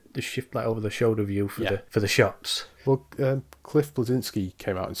the shift over the shoulder view for the shots. Well, Cliff Bleszinski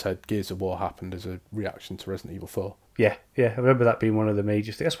came out and said Gears of War happened as a reaction to Resident Evil 4. Yeah, I remember that being one of the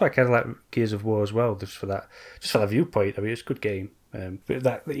major things. That's why I kind of like Gears of War as well, just for that viewpoint. I mean, it's a good game. But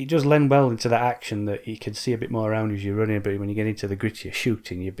that it does lend well into that action that you can see a bit more around as you're running, but when you get into the grittier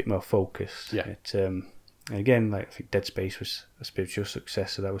shooting, you're a bit more focused. Yeah. And again, I think Dead Space was a spiritual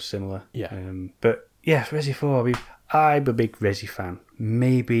success, so that was similar. Yeah. But yeah, Resi 4, I mean, I'm a big Resi fan.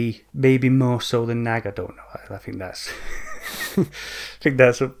 Maybe more so than Nag. I don't know. I think that's.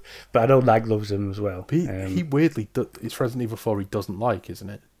 But I know Nag loves them as well. But he weirdly, it's Resident Evil 4 he doesn't like, isn't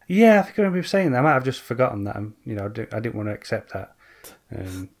it? Yeah, I think I remember him saying that. I might have just forgotten that. I didn't want to accept that.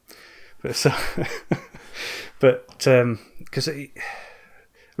 Because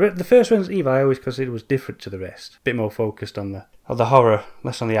the first Resident Evil I always considered was different to the rest. A bit more focused on the horror,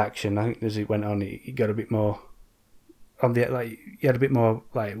 less on the action. I think as it went on, it got a bit more on the you had a bit more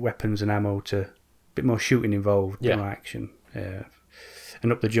weapons and ammo, a bit more shooting involved, a bit more action,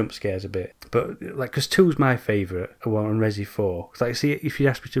 and up the jump scares a bit. But because 2's my favourite, on Resi 4. See, if you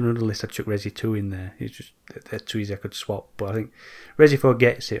asked me to run a list, I'd chuck Resi 2 in there. It's just they're too easy I could swap. But I think Resi 4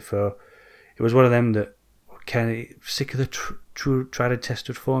 gets it for. It was one of them that were kind of sick of the tried and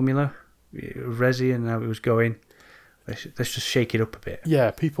tested formula of Resi and how it was going. Let's just shake it up a bit. Yeah,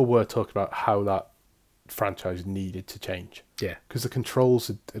 people were talking about how that franchise needed to change. Yeah, because the controls,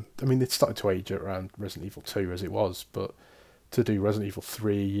 it started to age around Resident Evil 2 as it was, but to do Resident Evil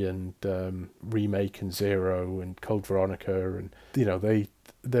 3 and Remake and Zero and Code Veronica, and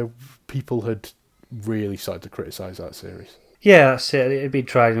people had really started to criticise that series. Yeah, that's it. It had been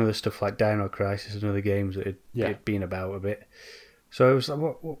tried in other stuff like Dino Crisis and other games that had been about a bit. So it was like,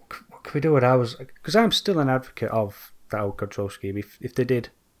 what can we do? Because I'm still an advocate of that old control scheme. If they did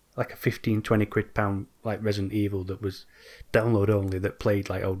like a 15-20 £20 Resident Evil that was download only, that played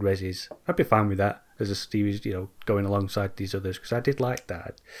like old Resis, I'd be fine with that as a series, going alongside these others, because I did like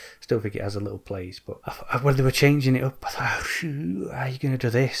that. I still think it has a little place, but when they were changing it up, I thought, how are you going to do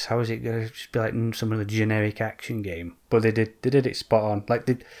this? How is it going to just be like some of the generic action game? But they did it spot on.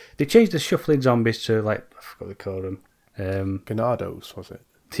 They changed the shuffling zombies to I forgot what they called them. Ganados, was it?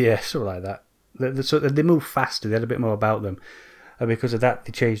 Yeah, something like that. So they moved faster. They had a bit more about them. And because of that,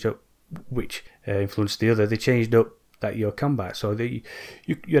 they changed up, which influenced the other. They changed up your combat, so you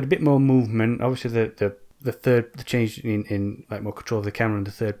had a bit more movement. Obviously, the change in more control of the camera and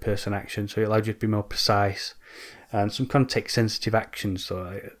the third person action, so it allowed you to be more precise, and some context sensitive actions.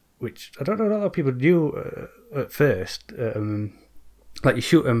 So which I don't know a lot of people do at first. You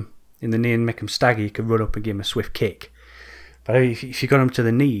shoot them in the knee and make them stagger, you could run up and give them a swift kick. But if you got them to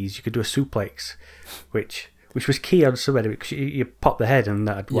the knees, you could do a suplex, which which was key on somebody because you pop the head and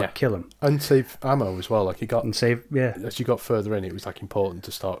that'd Yeah. kill them. And save ammo as well. Like, And save, yeah. as you got further in, it was like important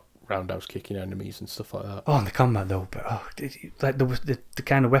to start roundhouse kicking enemies and stuff like that. Oh, and the combat though, but like the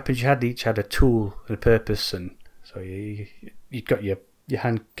kind of weapons you had, each had a tool and a purpose, and so you got your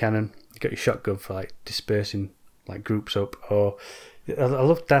hand cannon, you got your shotgun for like dispersing like groups up, or I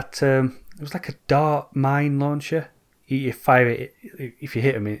loved that it was like a dart mine launcher. You fire it if you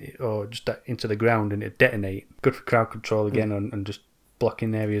hit them, or just into the ground, and it detonate. Good for crowd control again, and just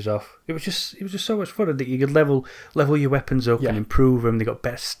blocking areas off. It was just so much fun that you could level your weapons up and improve them. They got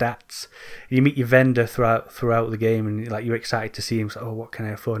better stats. You meet your vendor throughout the game, and like you're excited to see him. So, what can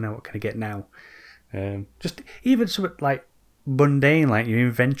I afford now? What can I get now? Just even something like mundane, like your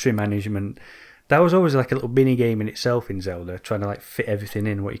inventory management. That was always like a little mini game in itself in Zelda, trying to like fit everything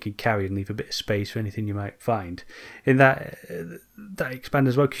in, what you could carry, and leave a bit of space for anything you might find. In that expand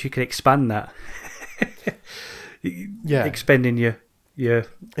as well, because you can expand that. Expending your.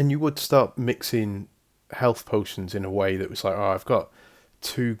 And you would start mixing health potions in a way that was like, oh, I've got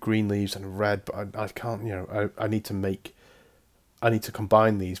 2 green leaves and a red, but I can't, I need to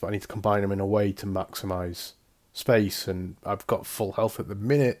combine these, but I need to combine them in a way to maximize space, and I've got full health at the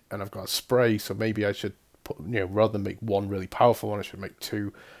minute, and I've got a spray, so maybe I should put, rather than make one really powerful one, I should make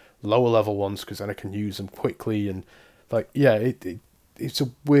 2 lower level ones, because then I can use them quickly. And like, it's a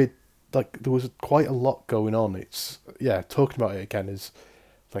weird, like, there was quite a lot going on. It's, talking about it again is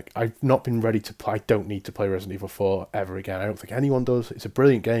like, I've not been ready to play. I don't need to play Resident Evil 4 ever again. I don't think anyone does. It's a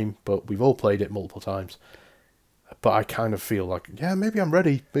brilliant game, but we've all played it multiple times. But I kind of feel like, maybe I'm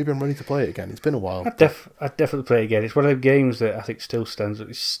ready. Maybe I'm ready to play it again. It's been a while. I'd definitely play it again. It's one of the games that I think still stands up.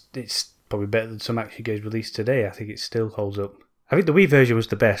 It's probably better than some action games released today. I think it still holds up. I think the Wii version was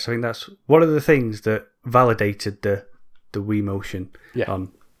the best. I think that's one of the things that validated the Wii motion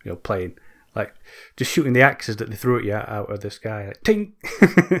on playing. Like, just shooting the axes that they threw at you out of the sky. Like, ting!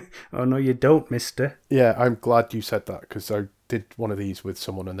 Oh, no, you don't, mister. Yeah, I'm glad you said that, because I did one of these with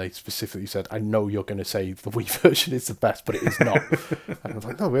someone, and they specifically said, I know you're going to say the Wii version is the best, but it is not. And I was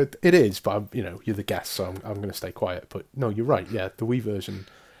like, no, it is, but you're the guest, so I'm going to stay quiet. But no, you're right. Yeah, the Wii version,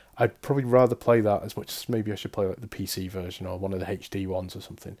 I'd probably rather play that as much as maybe I should play like the PC version or one of the HD ones or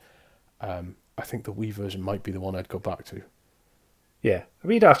something. I think the Wii version might be the one I'd go back to. Yeah, I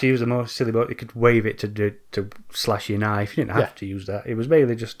mean, you don't have to use the most silly button. You could wave it to slash your knife. You didn't have to use that. It was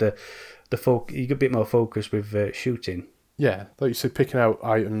mainly just the you got a bit more focus with shooting. Yeah, like you said, picking out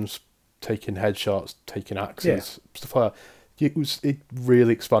items, taking headshots, taking axes, stuff like that. It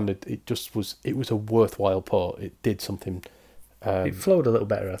really expanded. It was a worthwhile port. It did something. It flowed a little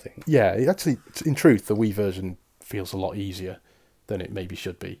better, I think. Yeah, it actually, in truth, the Wii version feels a lot easier than it maybe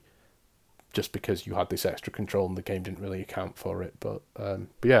should be. Just because you had this extra control and the game didn't really account for it. But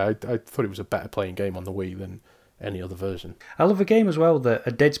yeah, I thought it was a better playing game on the Wii than any other version. I love a game as well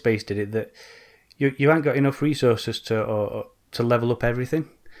that Dead Space did it, that you ain't got enough resources to level up everything.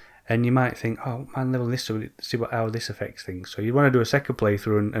 And you might think, oh, man, level this to see how this affects things. So you want to do a second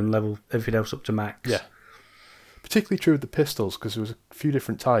playthrough and level everything else up to max. Yeah. Particularly true with the pistols, because there was a few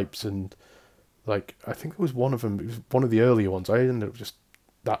different types, and like I think there was one of them, it was one of the earlier ones. I ended up just,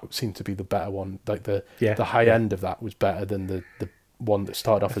 that seemed to be the better one. Like the high end of that was better than the one that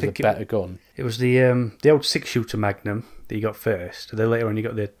started off as a better gun. It was the old 6-shooter Magnum that you got first. And then later on you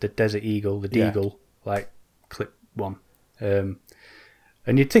got the Desert Eagle, the Deagle, like clip one. And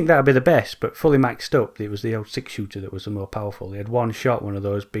you'd think that would be the best, but fully maxed up, it was the old 6-shooter that was the more powerful. They had one shot, one of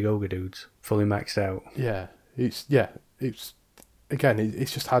those big ogre dudes, fully maxed out. Yeah, it's a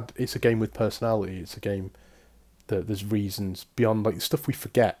game with personality. It's a game that there's reasons beyond like the stuff we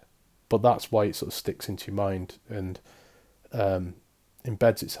forget, but that's why it sort of sticks into your mind and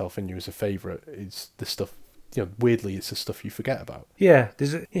embeds itself in you as a favourite. It's the stuff, weirdly, it's the stuff you forget about. Yeah,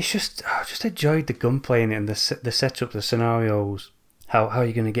 it's just, I just enjoyed the gunplay in it and the setup, the scenarios, how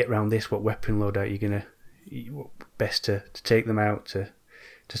you're going to get around this, what weapon loadout you're going to, best to take them out to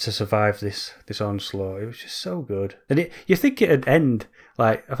survive this onslaught. It was just so good. And you think it'd end,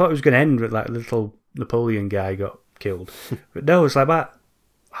 like, I thought it was going to end with like little Napoleon guy got killed. But no, it's like about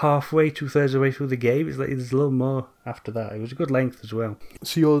halfway, 2/3 of the way through the game. It's like there's a little more after that. It was a good length as well.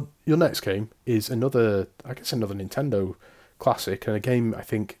 So your next game is another Nintendo classic, and a game I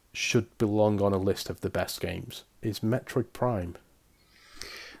think should belong on a list of the best games, is Metroid Prime.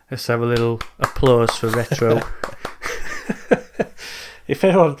 Let's have a little applause for Retro. If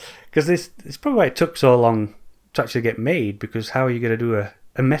anyone, because it's probably why it took so long to actually get made, because how are you going to do a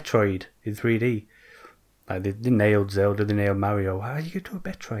Metroid in 3D? Like they nailed Zelda, they nailed Mario. How are you going to do a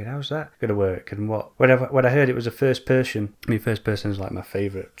Metroid? How's that going to work? And when I heard it was a first person, first person is like my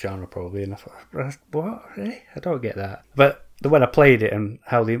favourite genre probably, and I thought, what? I don't get that. But when I played it and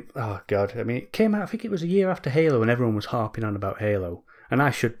oh god, I mean, it came out, I think it was a year after Halo, and everyone was harping on about Halo, and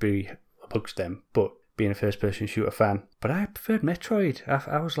I should be amongst them, but being a first-person shooter fan. But I preferred Metroid.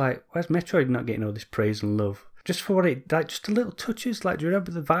 I was like, why's Metroid not getting all this praise and love? Just for what it, like, just the little touches, like, do you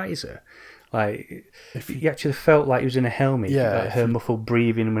remember the visor? Like, you actually felt like he was in a helmet. Yeah. Like her muffled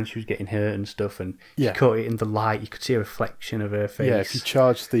breathing when she was getting hurt and stuff, and you caught it in the light, you could see a reflection of her face. Yeah, if you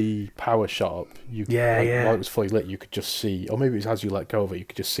charge the power shot up, while it was fully lit, you could just see, or maybe it was as you let go of it, you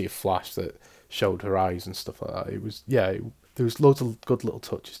could just see a flash that showed her eyes and stuff like that. It was, there was loads of good little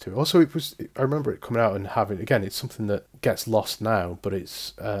touches to it. Also, I remember it coming out and having, again, it's something that gets lost now, but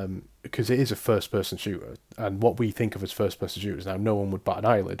it's, because it is a first-person shooter, and what we think of as first-person shooters now, no one would bat an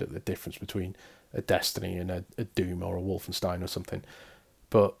eyelid at the difference between a Destiny and a Doom or a Wolfenstein or something.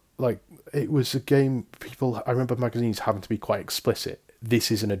 But, like, it was a game, I remember magazines having to be quite explicit.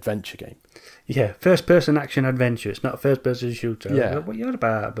 This is an adventure game. Yeah, first-person action adventure. It's not a first-person shooter. Yeah. What you're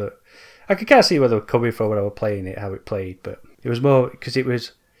about, but I could kind of see where they were coming from when I was playing it, how it played, but it was more because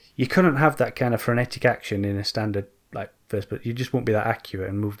you couldn't have that kind of frenetic action in a standard like first, but you just won't be that accurate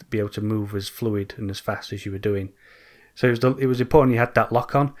and be able to move as fluid and as fast as you were doing. So it was important you had that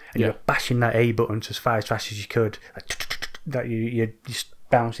lock on and you were bashing that A button as fast as you could, that you just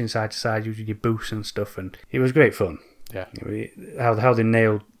bouncing side to side using your boosts and stuff, and it was great fun. Yeah, how they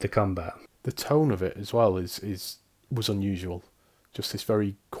nailed the combat. The tone of it as well was unusual. Just this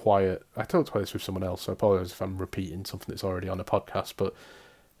very quiet. I talked about this with someone else, so I apologise if I'm repeating something that's already on the podcast. But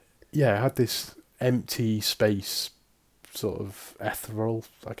yeah, it had this empty space, sort of ethereal.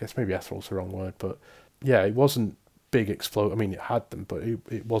 I guess maybe ethereal's the wrong word, but yeah, it wasn't big explode. I mean, it had them, but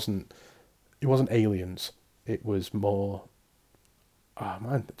it wasn't. It wasn't aliens. It was more. Oh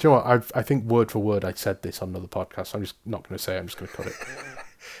man, do you know what? I think word for word I said this on another podcast. So I'm just not going to say it. I'm just going to cut it.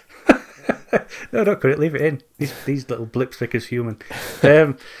 No, don't cut it. Leave it in. These little blips think as human.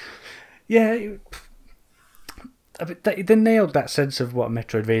 Yeah, they nailed that sense of what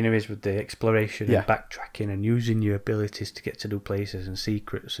Metroidvania is with the exploration and backtracking and using your abilities to get to new places and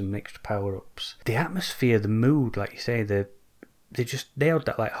secrets and extra power-ups. The atmosphere, the mood, like you say, they just nailed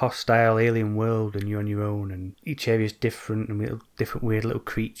that like hostile alien world and you're on your own and each area is different and different weird little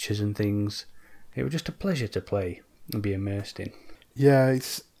creatures and things. It was just a pleasure to play and be immersed in. Yeah,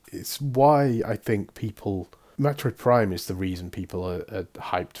 it's why I think Metroid Prime is the reason people are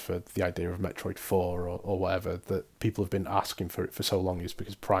hyped for the idea of Metroid 4 or whatever, that people have been asking for it for so long, is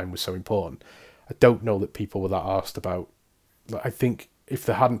because Prime was so important. I don't know that people were that asked about. I think if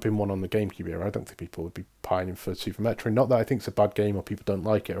there hadn't been one on the GameCube era, I don't think people would be pining for Super Metroid. Not that I think it's a bad game or people don't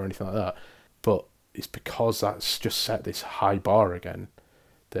like it or anything like that, but it's because that's just set this high bar again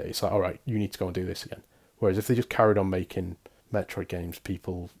that it's like, all right, you need to go and do this again. Whereas if they just carried on making Metroid games,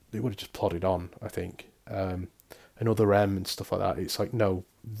 it would have just plodded on, I think. Another M and stuff like that. It's like, no,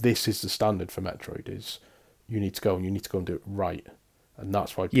 this is the standard for Metroid, is you need to go and do it right. And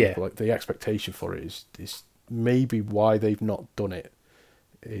that's why people like the expectation for it is maybe why they've not done it,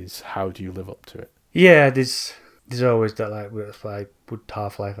 is how do you live up to it? Yeah, there's always that like would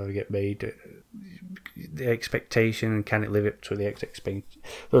Half-Life ever get made? The expectation, and can it live up to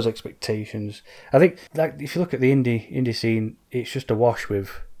those expectations? I think like if you look at the indie scene, it's just a wash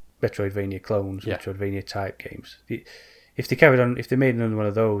with Metroidvania clones, Metroidvania type games. If they made another one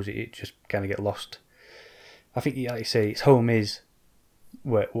of those, it just kind of get lost. I think, like you say, its home is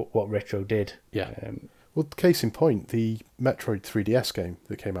what Retro did. Yeah. Well, case in point, the Metroid 3DS game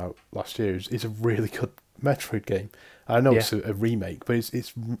that came out last year is a really good Metroid game. I know it's a remake, but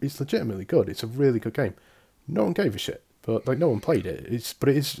it's legitimately good. It's a really good game. No one gave a shit, but like no one played it.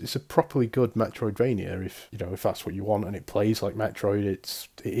 It's a properly good Metroidvania if that's what you want, and it plays like Metroid. It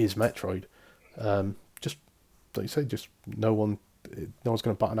is Metroid. Just like you say, just no one's going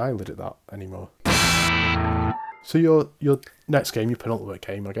to bat an eyelid at that anymore. So your next game, your penultimate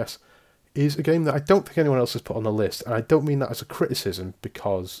game, I guess, is a game that I don't think anyone else has put on the list, and I don't mean that as a criticism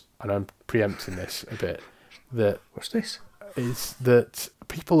because, and I'm preempting this a bit, that what's this? Is that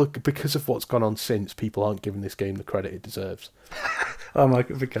people, because of what's gone on since, people aren't giving this game the credit it deserves. I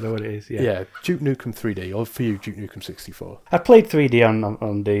think I know what it is. Yeah, Duke Nukem 3D, or for you, Duke Nukem 64. I played 3D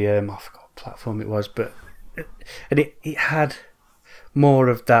on the I forgot what platform it was, but it had more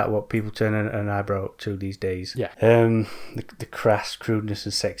of that, what people turn an eyebrow up to these days. Yeah. The crass crudeness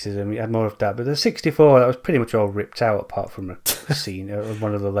and sexism, it had more of that. But the 64, that was pretty much all ripped out apart from a scene of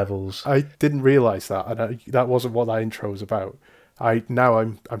one of the levels. I didn't realise that, and that wasn't what that intro was about. I'm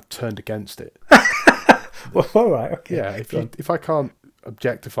turned against it. Well, all right, okay. Yeah, if I can't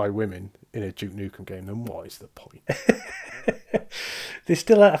objectify women in a Duke Nukem game, then what is the point? They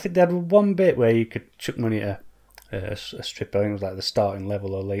still, I think they had one bit where you could chuck money at a stripper. I think it was like the starting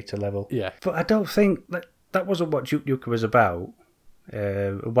level or later level. Yeah. But I don't think that wasn't what Duke Nukem was about.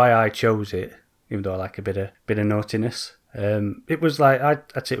 Why I chose it, even though I like a bit of naughtiness. It was like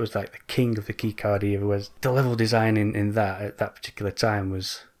I'd say it was like the king of the keycard era. Was the level design in that at that particular time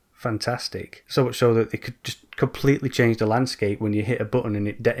was fantastic. So much so that they could just completely change the landscape when you hit a button and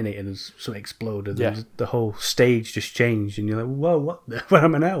it detonated and something exploded. Yeah. The whole stage just changed and you're like, whoa, where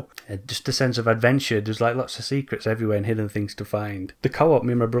am I now? Just a sense of adventure. There's like lots of secrets everywhere and hidden things to find. The co-op,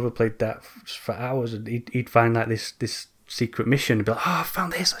 me and my brother played that for hours, and he'd find like this secret mission and be like, I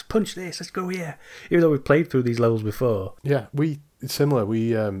found this, let's punch this, let's go here. Even though we've played through these levels before. Yeah, it's similar.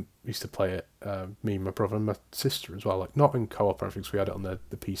 We used to play it, me, my brother and my sister as well, like not in co-op or anything, because we had it on the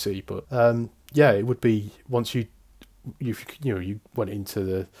PC, but yeah, it would be once you went into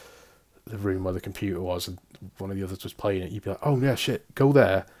the room where the computer was and one of the others was playing it, you'd be like, oh yeah, shit, go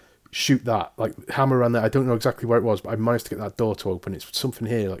there, shoot that, like hammer around there. I don't know exactly where it was, but I managed to get that door to open. It's something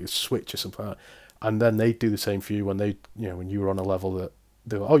here, like a switch or something like that. And then they'd do the same for you when when you were on a level that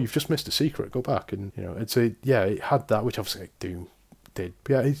they were, oh, you've just missed a secret, go back. And it had that, which obviously like Doom did.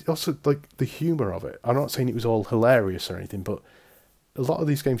 But yeah, it's also like the humour of it. I'm not saying it was all hilarious or anything, but a lot of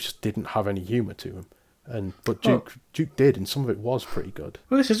these games just didn't have any humour to them. But Duke did, and some of it was pretty good.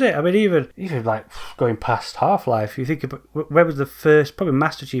 Well, this is it. I mean, even like going past Half-Life, you think about where was the first? Probably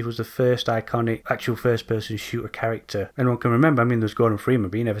Master Chief was the first iconic actual first-person shooter character anyone can remember. I mean, there's Gordon Freeman,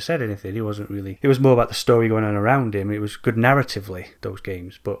 but he never said anything. He wasn't really. It was more about the story going on around him. It was good narratively, those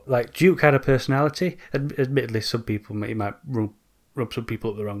games. But like Duke had a personality. Admittedly, some people might rub some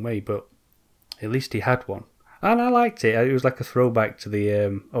people up the wrong way, but at least he had one. And I liked it. It was like a throwback to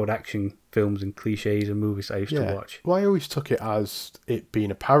the old action films and cliches and movies I used to watch. Well, I always took it as it being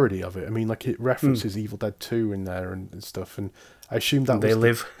a parody of it. I mean, like it references Evil Dead 2 in there and stuff, and I assumed that they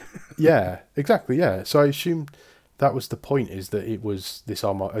live. Yeah, exactly, yeah. So I assumed that was the point, is that it was this a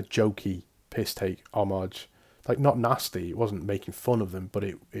jokey, piss-take homage. Like, not nasty, it wasn't making fun of them, but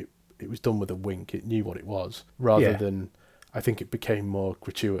it was done with a wink. It knew what it was, rather than... I think it became more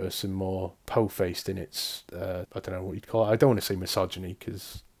gratuitous and more po-faced in its, I don't know what you'd call it. I don't want to say misogyny,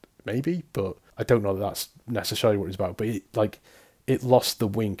 because maybe, but I don't know that that's necessarily what it's about. But it lost the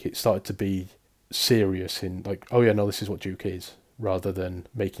wink. It started to be serious in like, oh yeah, no, this is what Duke is, rather than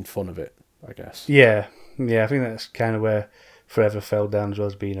making fun of it, I guess. Yeah, I think that's kind of where Forever fell down, as well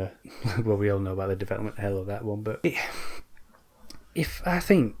as being a... Well, we all know about the development hell of that one, but if I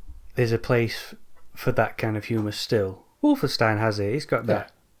think there's a place for that kind of humour still... Wolfenstein has it. It's got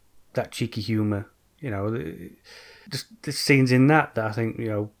that cheeky humour. Just the scenes in that I think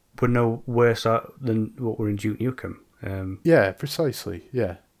were no worse than what were in Duke Nukem. Yeah, precisely.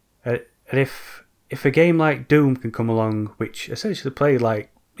 Yeah. And if a game like Doom can come along, which essentially played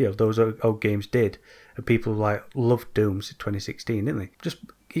like those old games did, and people like loved Doom in 2016, didn't they? Just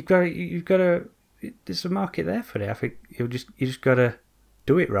you've got to. There's a market there for it. I think you just got to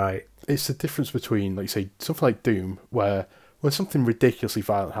do it right. It's the difference between, like, say, something like Doom, where when something ridiculously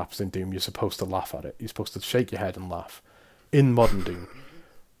violent happens in Doom, you're supposed to laugh at it. You're supposed to shake your head and laugh. In modern Doom,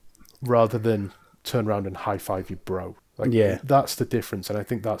 rather than turn around and high-five your bro. Like, that's the difference, and I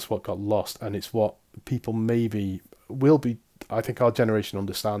think that's what got lost, and it's what people maybe will be... I think our generation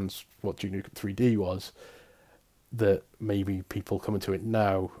understands what Duke Nukem 3D was, that maybe people coming to it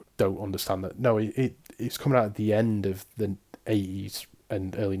now don't understand that. No, it's coming out at the end of the 80s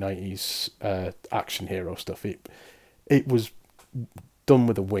and early 90s action hero stuff. It was done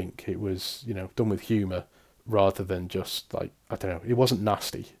with a wink. It was, done with humour, rather than just like, I don't know, it wasn't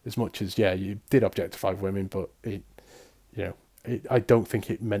nasty as much as, you did objectify women, but I don't think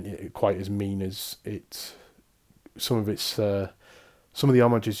it meant it quite as mean as some of the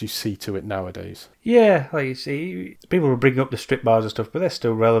homages you see to it nowadays. Yeah, like you see, people will bring up the strip bars and stuff, but they're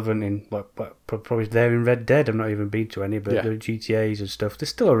still relevant in what probably there in Red Dead. I've not even been to any, but the GTAs and stuff, they're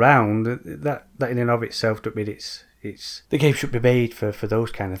still around. That in and of itself, don't mean it's the game should be made for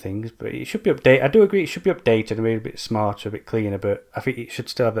those kind of things, but it should be updated. I do agree, it should be updated and made a bit smarter, a bit cleaner, but I think it should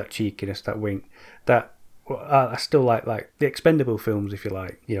still have that cheekiness, that wink. That I still like the Expendable films, if you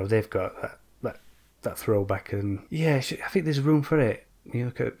like. They've got that throwback, and I think there's room for it. You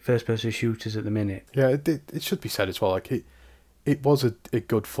look at first-person shooters at the minute. Yeah, it should be said as well. Like it was a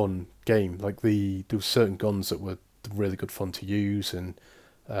good fun game. Like there were certain guns that were really good fun to use, and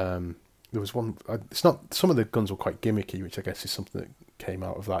there was one. It's not. Some of the guns were quite gimmicky, which I guess is something that came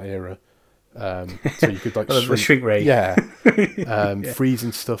out of that era. So you could like the shrink ray. Yeah,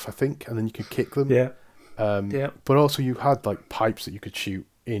 freezing stuff, I think, and then you could kick them. Yeah. But also you had like pipes that you could shoot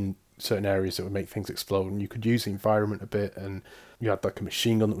in certain areas that would make things explode, and you could use the environment a bit, and you had like a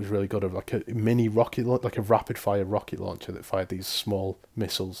machine gun that was really good, or like a mini rocket, like a rapid fire rocket launcher that fired these small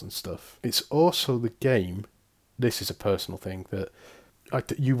missiles and stuff. It's also the game, this is a personal thing, that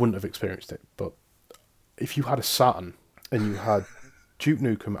you wouldn't have experienced it, but if you had a Saturn and you had Duke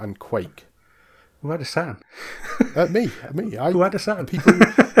Nukem and Quake. Who had a Saturn? Me. Who had a Saturn? People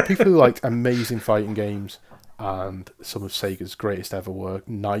who liked amazing fighting games, and some of Sega's greatest ever work,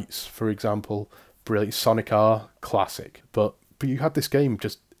 Knights, for example, brilliant. Sonic R, classic. But you had this game,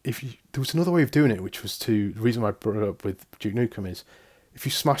 there was another way of doing it, which was the reason why I brought it up with Duke Nukem is, if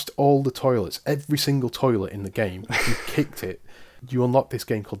you smashed all the toilets, every single toilet in the game, if you kicked it, you unlocked this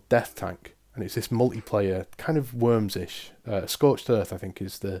game called Death Tank. And it's this multiplayer, kind of Worms-ish. Scorched Earth, I think,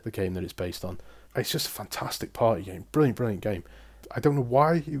 is the game that it's based on. It's just a fantastic party game. Brilliant game. I don't know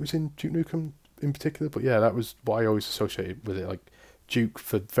why it was in Duke Nukem in particular, but yeah, that was what I always associated with it. Like, Duke,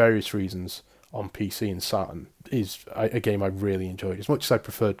 for various reasons, on PC and Saturn, is a game I really enjoyed. As much as I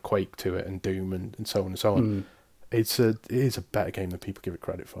preferred Quake to it, and Doom, and so on and so on. It is a better game than people give it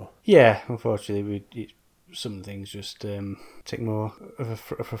credit for. Yeah, unfortunately, some things just take more of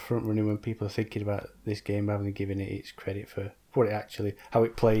a front running when people are thinking about this game rather than giving it its credit for what it actually, how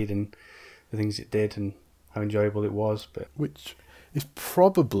it played and the things it did and how enjoyable it was. But which is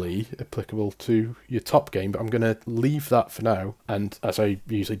probably applicable to your top game, but I'm going to leave that for now, and as I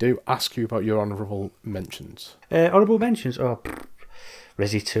usually do, ask you about your honourable mentions. Honourable mentions?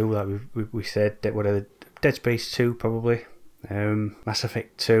 Resi 2, like we said, whatever, Dead Space 2 probably. Mass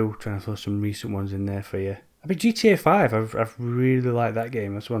Effect 2, trying to throw some recent ones in there for you. I mean, GTA 5, I've really liked that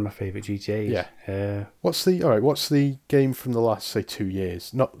game. That's one of my favourite GTAs. Yeah. What's the game from the last, say, 2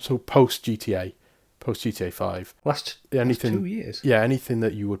 years? Not so post GTA 5. Last 2 years? Yeah, anything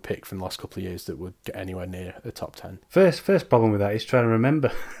that you would pick from the last couple of years that would get anywhere near the top 10. First problem with that is trying to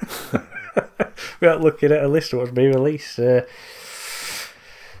remember. Without looking at a list of what's been released. I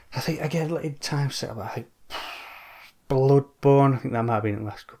think, again, in time set up, I think Bloodborne, I think that might have been the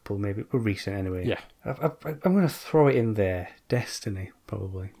last couple, maybe. We're recent anyway. Yeah. I'm going to throw it in there. Destiny,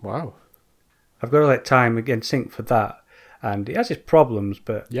 probably. Wow. I've got to let time, again, sink for that. And it has its problems,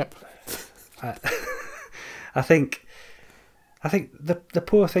 but... Yep. I think the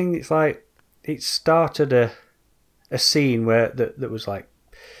poor thing, it's like, it started a scene where that was like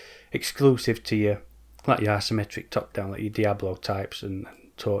exclusive to your asymmetric top-down, like your Diablo types and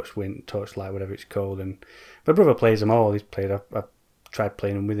Torchlight, whatever it's called, and my brother plays them all. I tried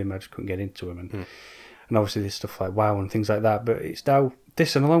playing them with him, I just couldn't get into them, and obviously there's stuff like WoW and things like that. But it's now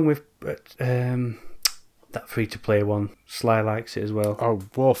this, and along with that free-to-play one, Sly likes it as well. Oh,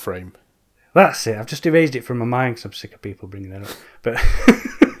 Warframe. That's it. I've just erased it from my mind because I'm sick of people bringing that up. But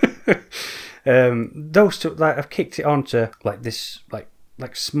those two, like, I've kicked it onto like this, like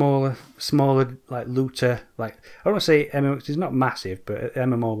smaller, like looter, like I don't want to say MMO, it's not massive, but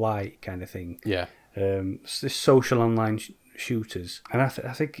MMO light kind of thing. Yeah. This social online shooters, and I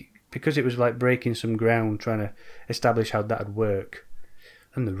think because it was like breaking some ground, trying to establish how that would work,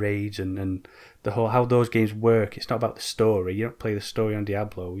 and the raids and the whole how those games work. It's not about the story. You don't play the story on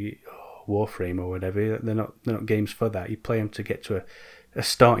Diablo, Warframe or whatever. They're not games for that. You play them to get to a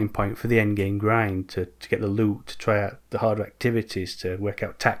starting point for the end game grind, to get the loot, to try out the harder activities, to work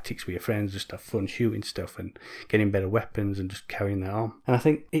out tactics with your friends, just have fun shooting stuff and getting better weapons and just carrying that on. And I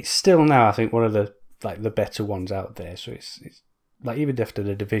think it's still now, I think, one of the better ones out there. So it's like, even after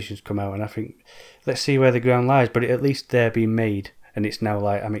the Division's come out, and I think, let's see where the ground lies, but at least they're being made, and it's now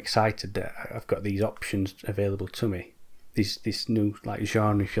like I'm excited that I've got these options available to me. This new like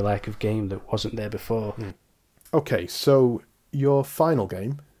genre, if you like, of game that wasn't there before. Okay, so your final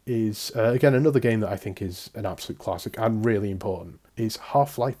game is, again, another game that I think is an absolute classic and really important, is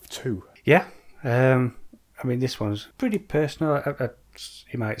Half-Life 2. Yeah. I mean, this one's pretty personal.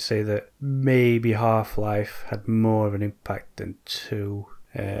 You might say that maybe Half-Life had more of an impact than 2.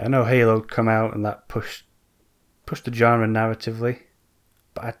 I know Halo had come out and that pushed the genre narratively,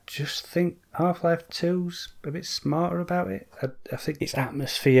 but I just think Half-Life 2's a bit smarter about it. I think its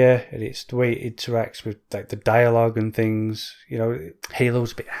atmosphere and it's the way it interacts with like the dialogue and things. You know,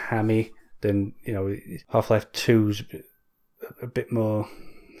 Halo's a bit hammy. Then, you know, Half-Life 2's a bit more.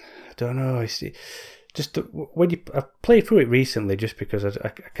 I don't know. It's just when I played through it recently, just because I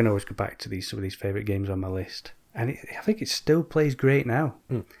can always go back to some of these favourite games on my list, and I think it still plays great now.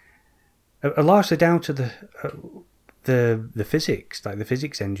 Largely down to the physics, like the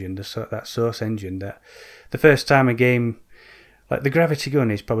physics engine, that Source engine. That the first time a game, like the gravity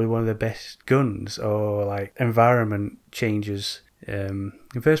gun, is probably one of the best guns, or like environment changes In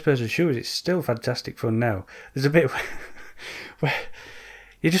first-person shooters, it's still fantastic fun now. There's a bit where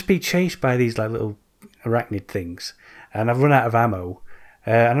you just be chased by these like little arachnid things, and I've run out of ammo,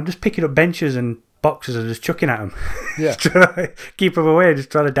 and I'm just picking up benches and boxes and just chucking at them. Yeah. Trying to keep them away, just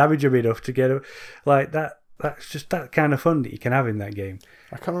trying to damage them enough to get them. Like that. That's just that kind of fun that you can have in that game.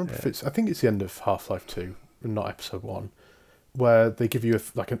 I can't remember if it's. I think it's the end of Half-Life 2, not Episode 1, where they give you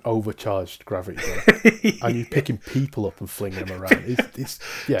like an overcharged gravity gun, and you're picking people up and flinging them around. It's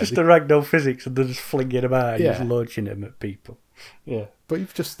just the ragdoll physics, and they're just flinging them out and Yeah. just launching them at people. Yeah, But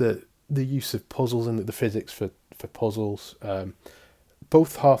you've just the use of puzzles and the physics for puzzles.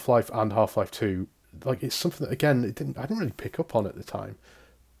 Both Half-Life and Half-Life 2, like it's something that again I didn't really pick up on at the time,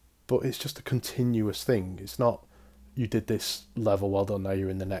 but it's just a continuous thing. It's not you did this level, well done, now you're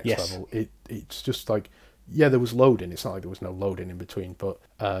in the next Yes. level. It's just like, yeah, there was loading. It's not like there was no loading in between, but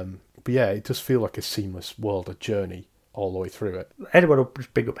yeah, it does feel like a seamless world, a journey all the way through it. anyone will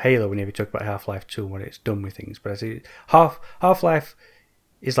just pick up Halo whenever you talk about Half-Life 2 when it's done with things. But I see Half-Life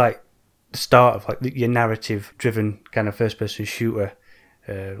is like the start of like your narrative-driven kind of first-person shooter,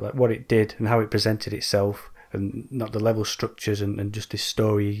 like what it did and how it presented itself, and not the level structures and just this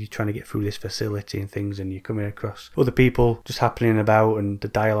story. You're trying to get through this facility and things, and you're coming across other people just happening about and the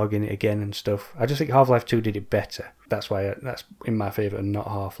dialogue in it again and stuff. I just think Half-Life 2 did it better. That's why that's in my favour and not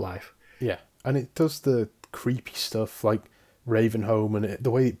Half-Life. Yeah, and it does the creepy stuff like Ravenholm and the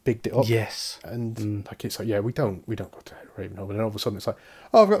way it bigged it up. Yes. And like it's like, yeah, we don't go to Ravenholm, and then all of a sudden it's like,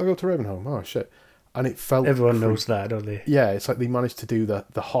 oh, I've got to go to Ravenholm. Oh shit! And it felt Everyone knows that, don't they? Yeah, it's like they managed to do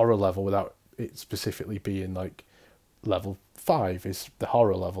the horror level without it specifically being like level 5 is the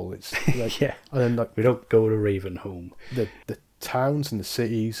horror level. It's like, Yeah. and then like We don't go to Ravenholm. the towns and the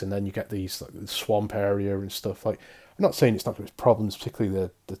cities, and then you get these like the swamp area and stuff. Like, I'm not saying it's not got its problems, particularly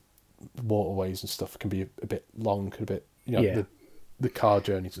the waterways and stuff can be a bit long, could a bit, you know, Yeah. the car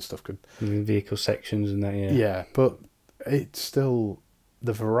journeys and stuff could. Vehicle sections and that, yeah. Yeah, but it's still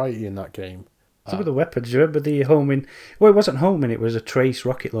the variety in that game. Some of the weapons, do you remember the homing? Well, it wasn't homing, it was a trace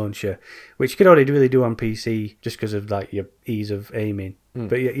rocket launcher, which you could only really do on PC just because of like your ease of aiming.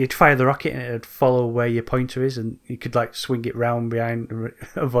 But you'd fire the rocket and it'd follow where your pointer is, and you could like swing it round behind and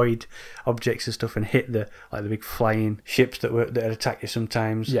avoid objects and stuff and hit the big flying ships that would attack you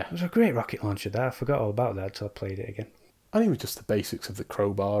sometimes. Yeah. It was a great rocket launcher. That I forgot all about that until I played it again. I think it was just the basics of the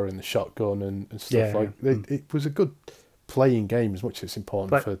crowbar and the shotgun and stuff. Yeah, like it was a good playing game, as much as it's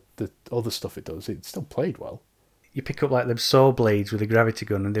important Like- for the other stuff it does. It still played well. You pick up like them saw blades with a gravity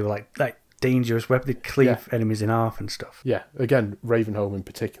gun, and they were like dangerous weapons. They'd cleave enemies in half and stuff. Yeah, again, Ravenholm in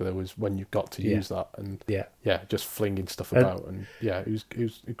particular was when you got to use that, and Yeah. just flinging stuff about, and it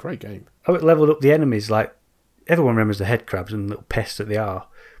was a great game. How it leveled up the enemies, like everyone remembers the head crabs and little pests that they are,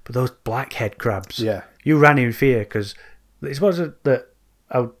 but those black head crabs, Yeah. you ran in fear because it wasn't that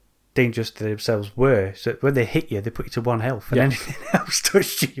how dangerous they themselves were. So when they hit you, they put you to 1 health, and anything else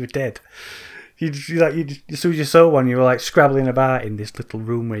touched you, you were dead. As soon as you saw one, you were like scrabbling about in this little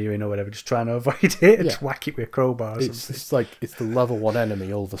room where you're in or whatever, just trying to avoid it and just whack it with a crowbar or something. It's like it's the level 1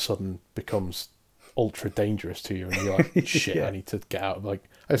 enemy all of a sudden becomes ultra dangerous to you, and you're like, shit, Yeah. I need to get out. Like,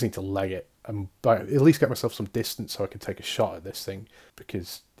 I just need to leg it and at least get myself some distance so I can take a shot at this thing,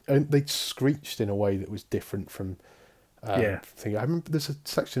 because they screeched in a way that was different from. Thing. I remember there's a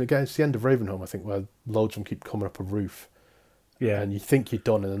section again. It's the end of Ravenholm, I think, where loads of them keep coming up a roof. Yeah. And you think you're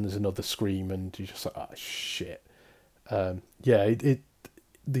done, and then there's another scream, and you're just like, oh, shit.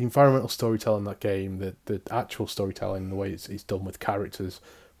 The environmental storytelling in that game, the actual storytelling, the way it's done with characters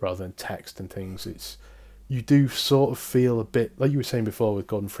rather than text and things, you do sort of feel a bit, like you were saying before with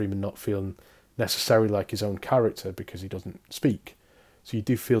Gordon Freeman not feeling necessarily like his own character because he doesn't speak. So you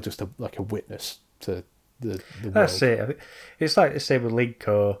do feel just like a witness to the world. That's it. I think it's like the same with Link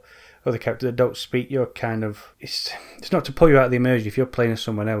or other characters that don't speak. You're kind of it's not to pull you out of the immersion. If you're playing as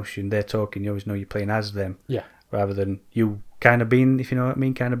someone else and they're talking, you always know you're playing as them. Yeah. Rather than you kind of being, if you know what I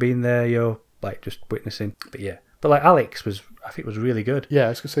mean, kind of being there. You're like just witnessing. But like Alex I think was really good. Yeah, I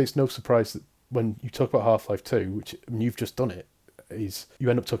was gonna say it's no surprise that when you talk about Half-Life 2, which you've just done it, is you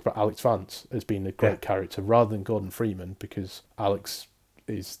end up talking about Alex Vance as being a great character rather than Gordon Freeman, because Alex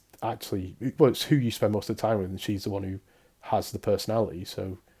is actually, well, it's who you spend most of the time with, and she's the one who has the personality. So,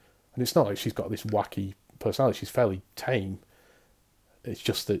 and it's not like she's got this wacky personality. She's fairly tame. It's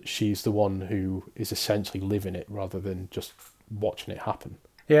just that she's the one who is essentially living it rather than just watching it happen.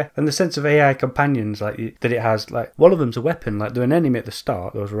 Yeah, and the sense of AI companions that it has, like one of them's a weapon. Like they're an enemy at the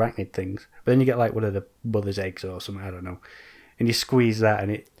start, those arachnid things, but then you get like one of the mother's eggs or something, I don't know, and you squeeze that and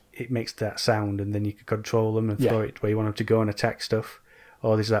it makes that sound, and then you can control them and throw it where you want them to go and attack stuff.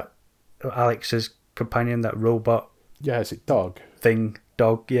 Or there's that Alex's companion, that robot Yeah, is it dog? thing,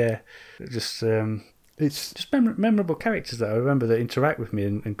 dog, yeah. Just It's just memorable characters that I remember that interact with me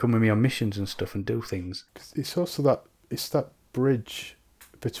and come with me on missions and stuff and do things. it's also that bridge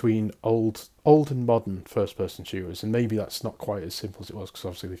between old and modern first person shooters, and maybe that's not quite as simple as it was because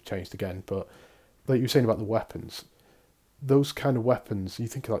obviously they've changed again. But like you were saying about the weapons, those kind of weapons, you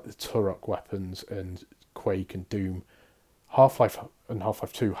think of like the Turok weapons and Quake and Doom, Half-Life and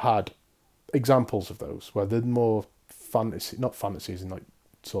Half-Life 2 had examples of those where they're more fantasy, not fantasies in like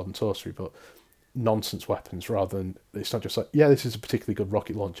sword and sorcery, but nonsense weapons rather than, it's not just like, yeah, this is a particularly good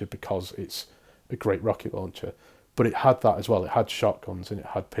rocket launcher because it's a great rocket launcher, but it had that as well. It had shotguns and it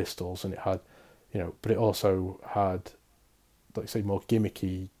had pistols and it had, but it also had, like say, more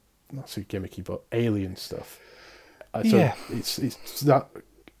gimmicky, not so gimmicky, but alien stuff. Yeah. So it's that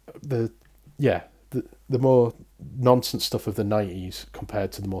the more nonsense stuff of the 90s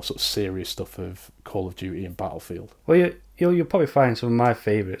compared to the more sort of serious stuff of Call of Duty and Battlefield. Well, you'll probably find some of my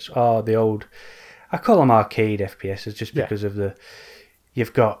favourites are the old, I call them arcade FPSs just because of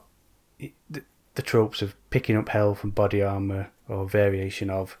you've got the tropes of picking up health and body armour or variation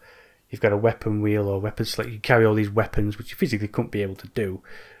of, you've got a weapon wheel or weapon select, you carry all these weapons which you physically couldn't be able to do,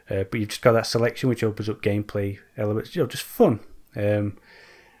 but you've just got that selection which opens up gameplay elements, just fun.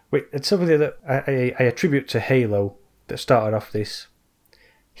 It's something that I attribute to Halo that started off this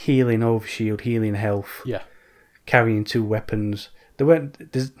healing overshield, healing health, carrying two weapons. I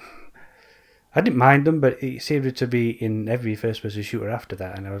didn't mind them, but it seemed to be in every first-person shooter after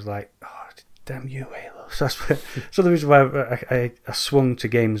that, and I was like, oh, damn you, Halo. So the reason why I swung to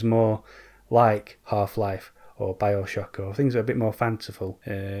games more like Half-Life or Bioshock or things that are a bit more fanciful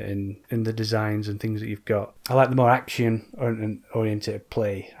in the designs and things that you've got. I like the more action-oriented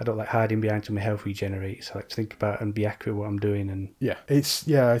play. I don't like hiding behind till my health regenerates. I like to think about and be accurate what I'm doing. And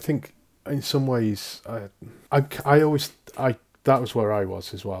I think in some ways, that was where I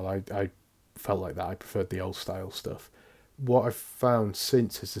was as well. I felt like that. I preferred the old style stuff. What I've found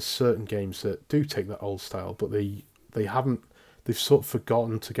since is there's certain games that do take that old style, but they've sort of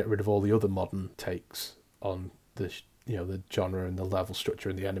forgotten to get rid of all the other modern takes on the genre and the level structure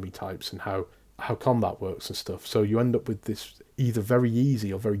and the enemy types and how combat works and stuff. So you end up with this either very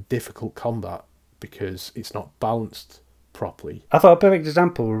easy or very difficult combat because it's not balanced properly. I thought a perfect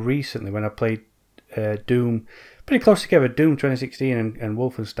example recently when I played Doom, pretty close together, Doom 2016 and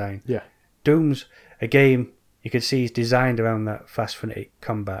Wolfenstein. Yeah. Doom's a game you can see is designed around that fast frenetic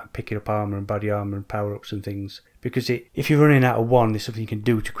combat, picking up armour and body armour and power-ups and things. Because if you're running out of one, there's something you can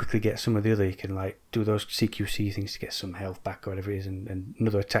do to quickly get some of the other. You can like do those CQC things to get some health back or whatever it is, and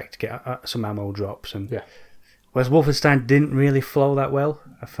another attack to get some ammo drops. Whereas Wolfenstein didn't really flow that well.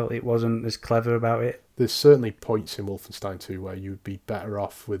 I felt it wasn't as clever about it. There's certainly points in Wolfenstein 2 where you would be better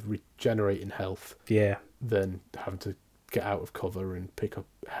off with regenerating health than having to get out of cover and pick up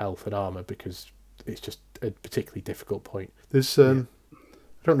health and armour because it's just a particularly difficult point. There's I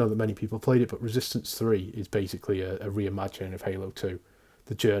don't know that many people played it, but Resistance 3 is basically a reimagining of Halo 2.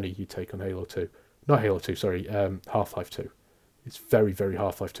 The journey you take on Halo 2. Not Halo 2, sorry, Half-Life 2. It's very, very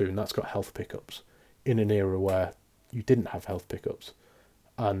Half-Life 2, and that's got health pickups in an era where you didn't have health pickups.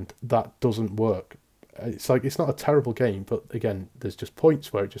 And that doesn't work. It's like, it's not a terrible game, but again, there's just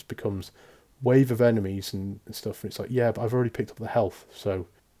points where it just becomes wave of enemies and stuff, and it's like, yeah, but I've already picked up the health, so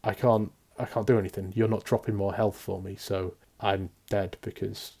I can't do anything. You're not dropping more health for me, so I'm dead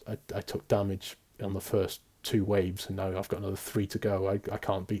because I took damage on the first 2 waves and now I've got another 3 to go. I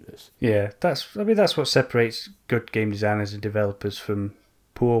can't beat this. Yeah, that's what separates good game designers and developers from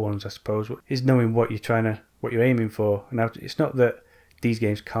poor ones, I suppose, is knowing what you're aiming for. And it's not that these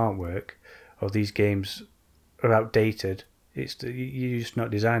games can't work or these games are outdated. It's that you're just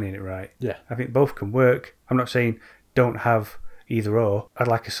not designing it right. Yeah. I think both can work. I'm not saying don't have either or. I'd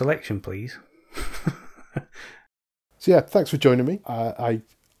like a selection, please. So yeah, thanks for joining me. I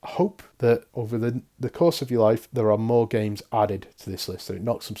hope that over the course of your life, there are more games added to this list. So it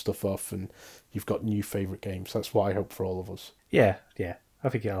knocks some stuff off and you've got new favourite games. That's what I hope for all of us. Yeah. I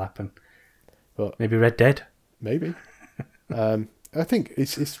think it'll happen. But maybe Red Dead? Maybe. I think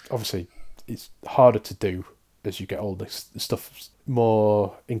it's obviously it's harder to do as you get older. The stuff's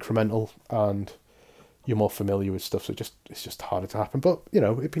more incremental and you're more familiar with stuff, so it's just harder to happen. But,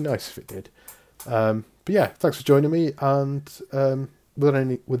 it'd be nice if it did. But yeah, thanks for joining me, and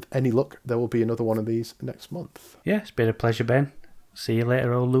with any luck, there will be another one of these next month. Yeah, it's been a pleasure, Ben. See you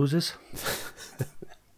later, old losers.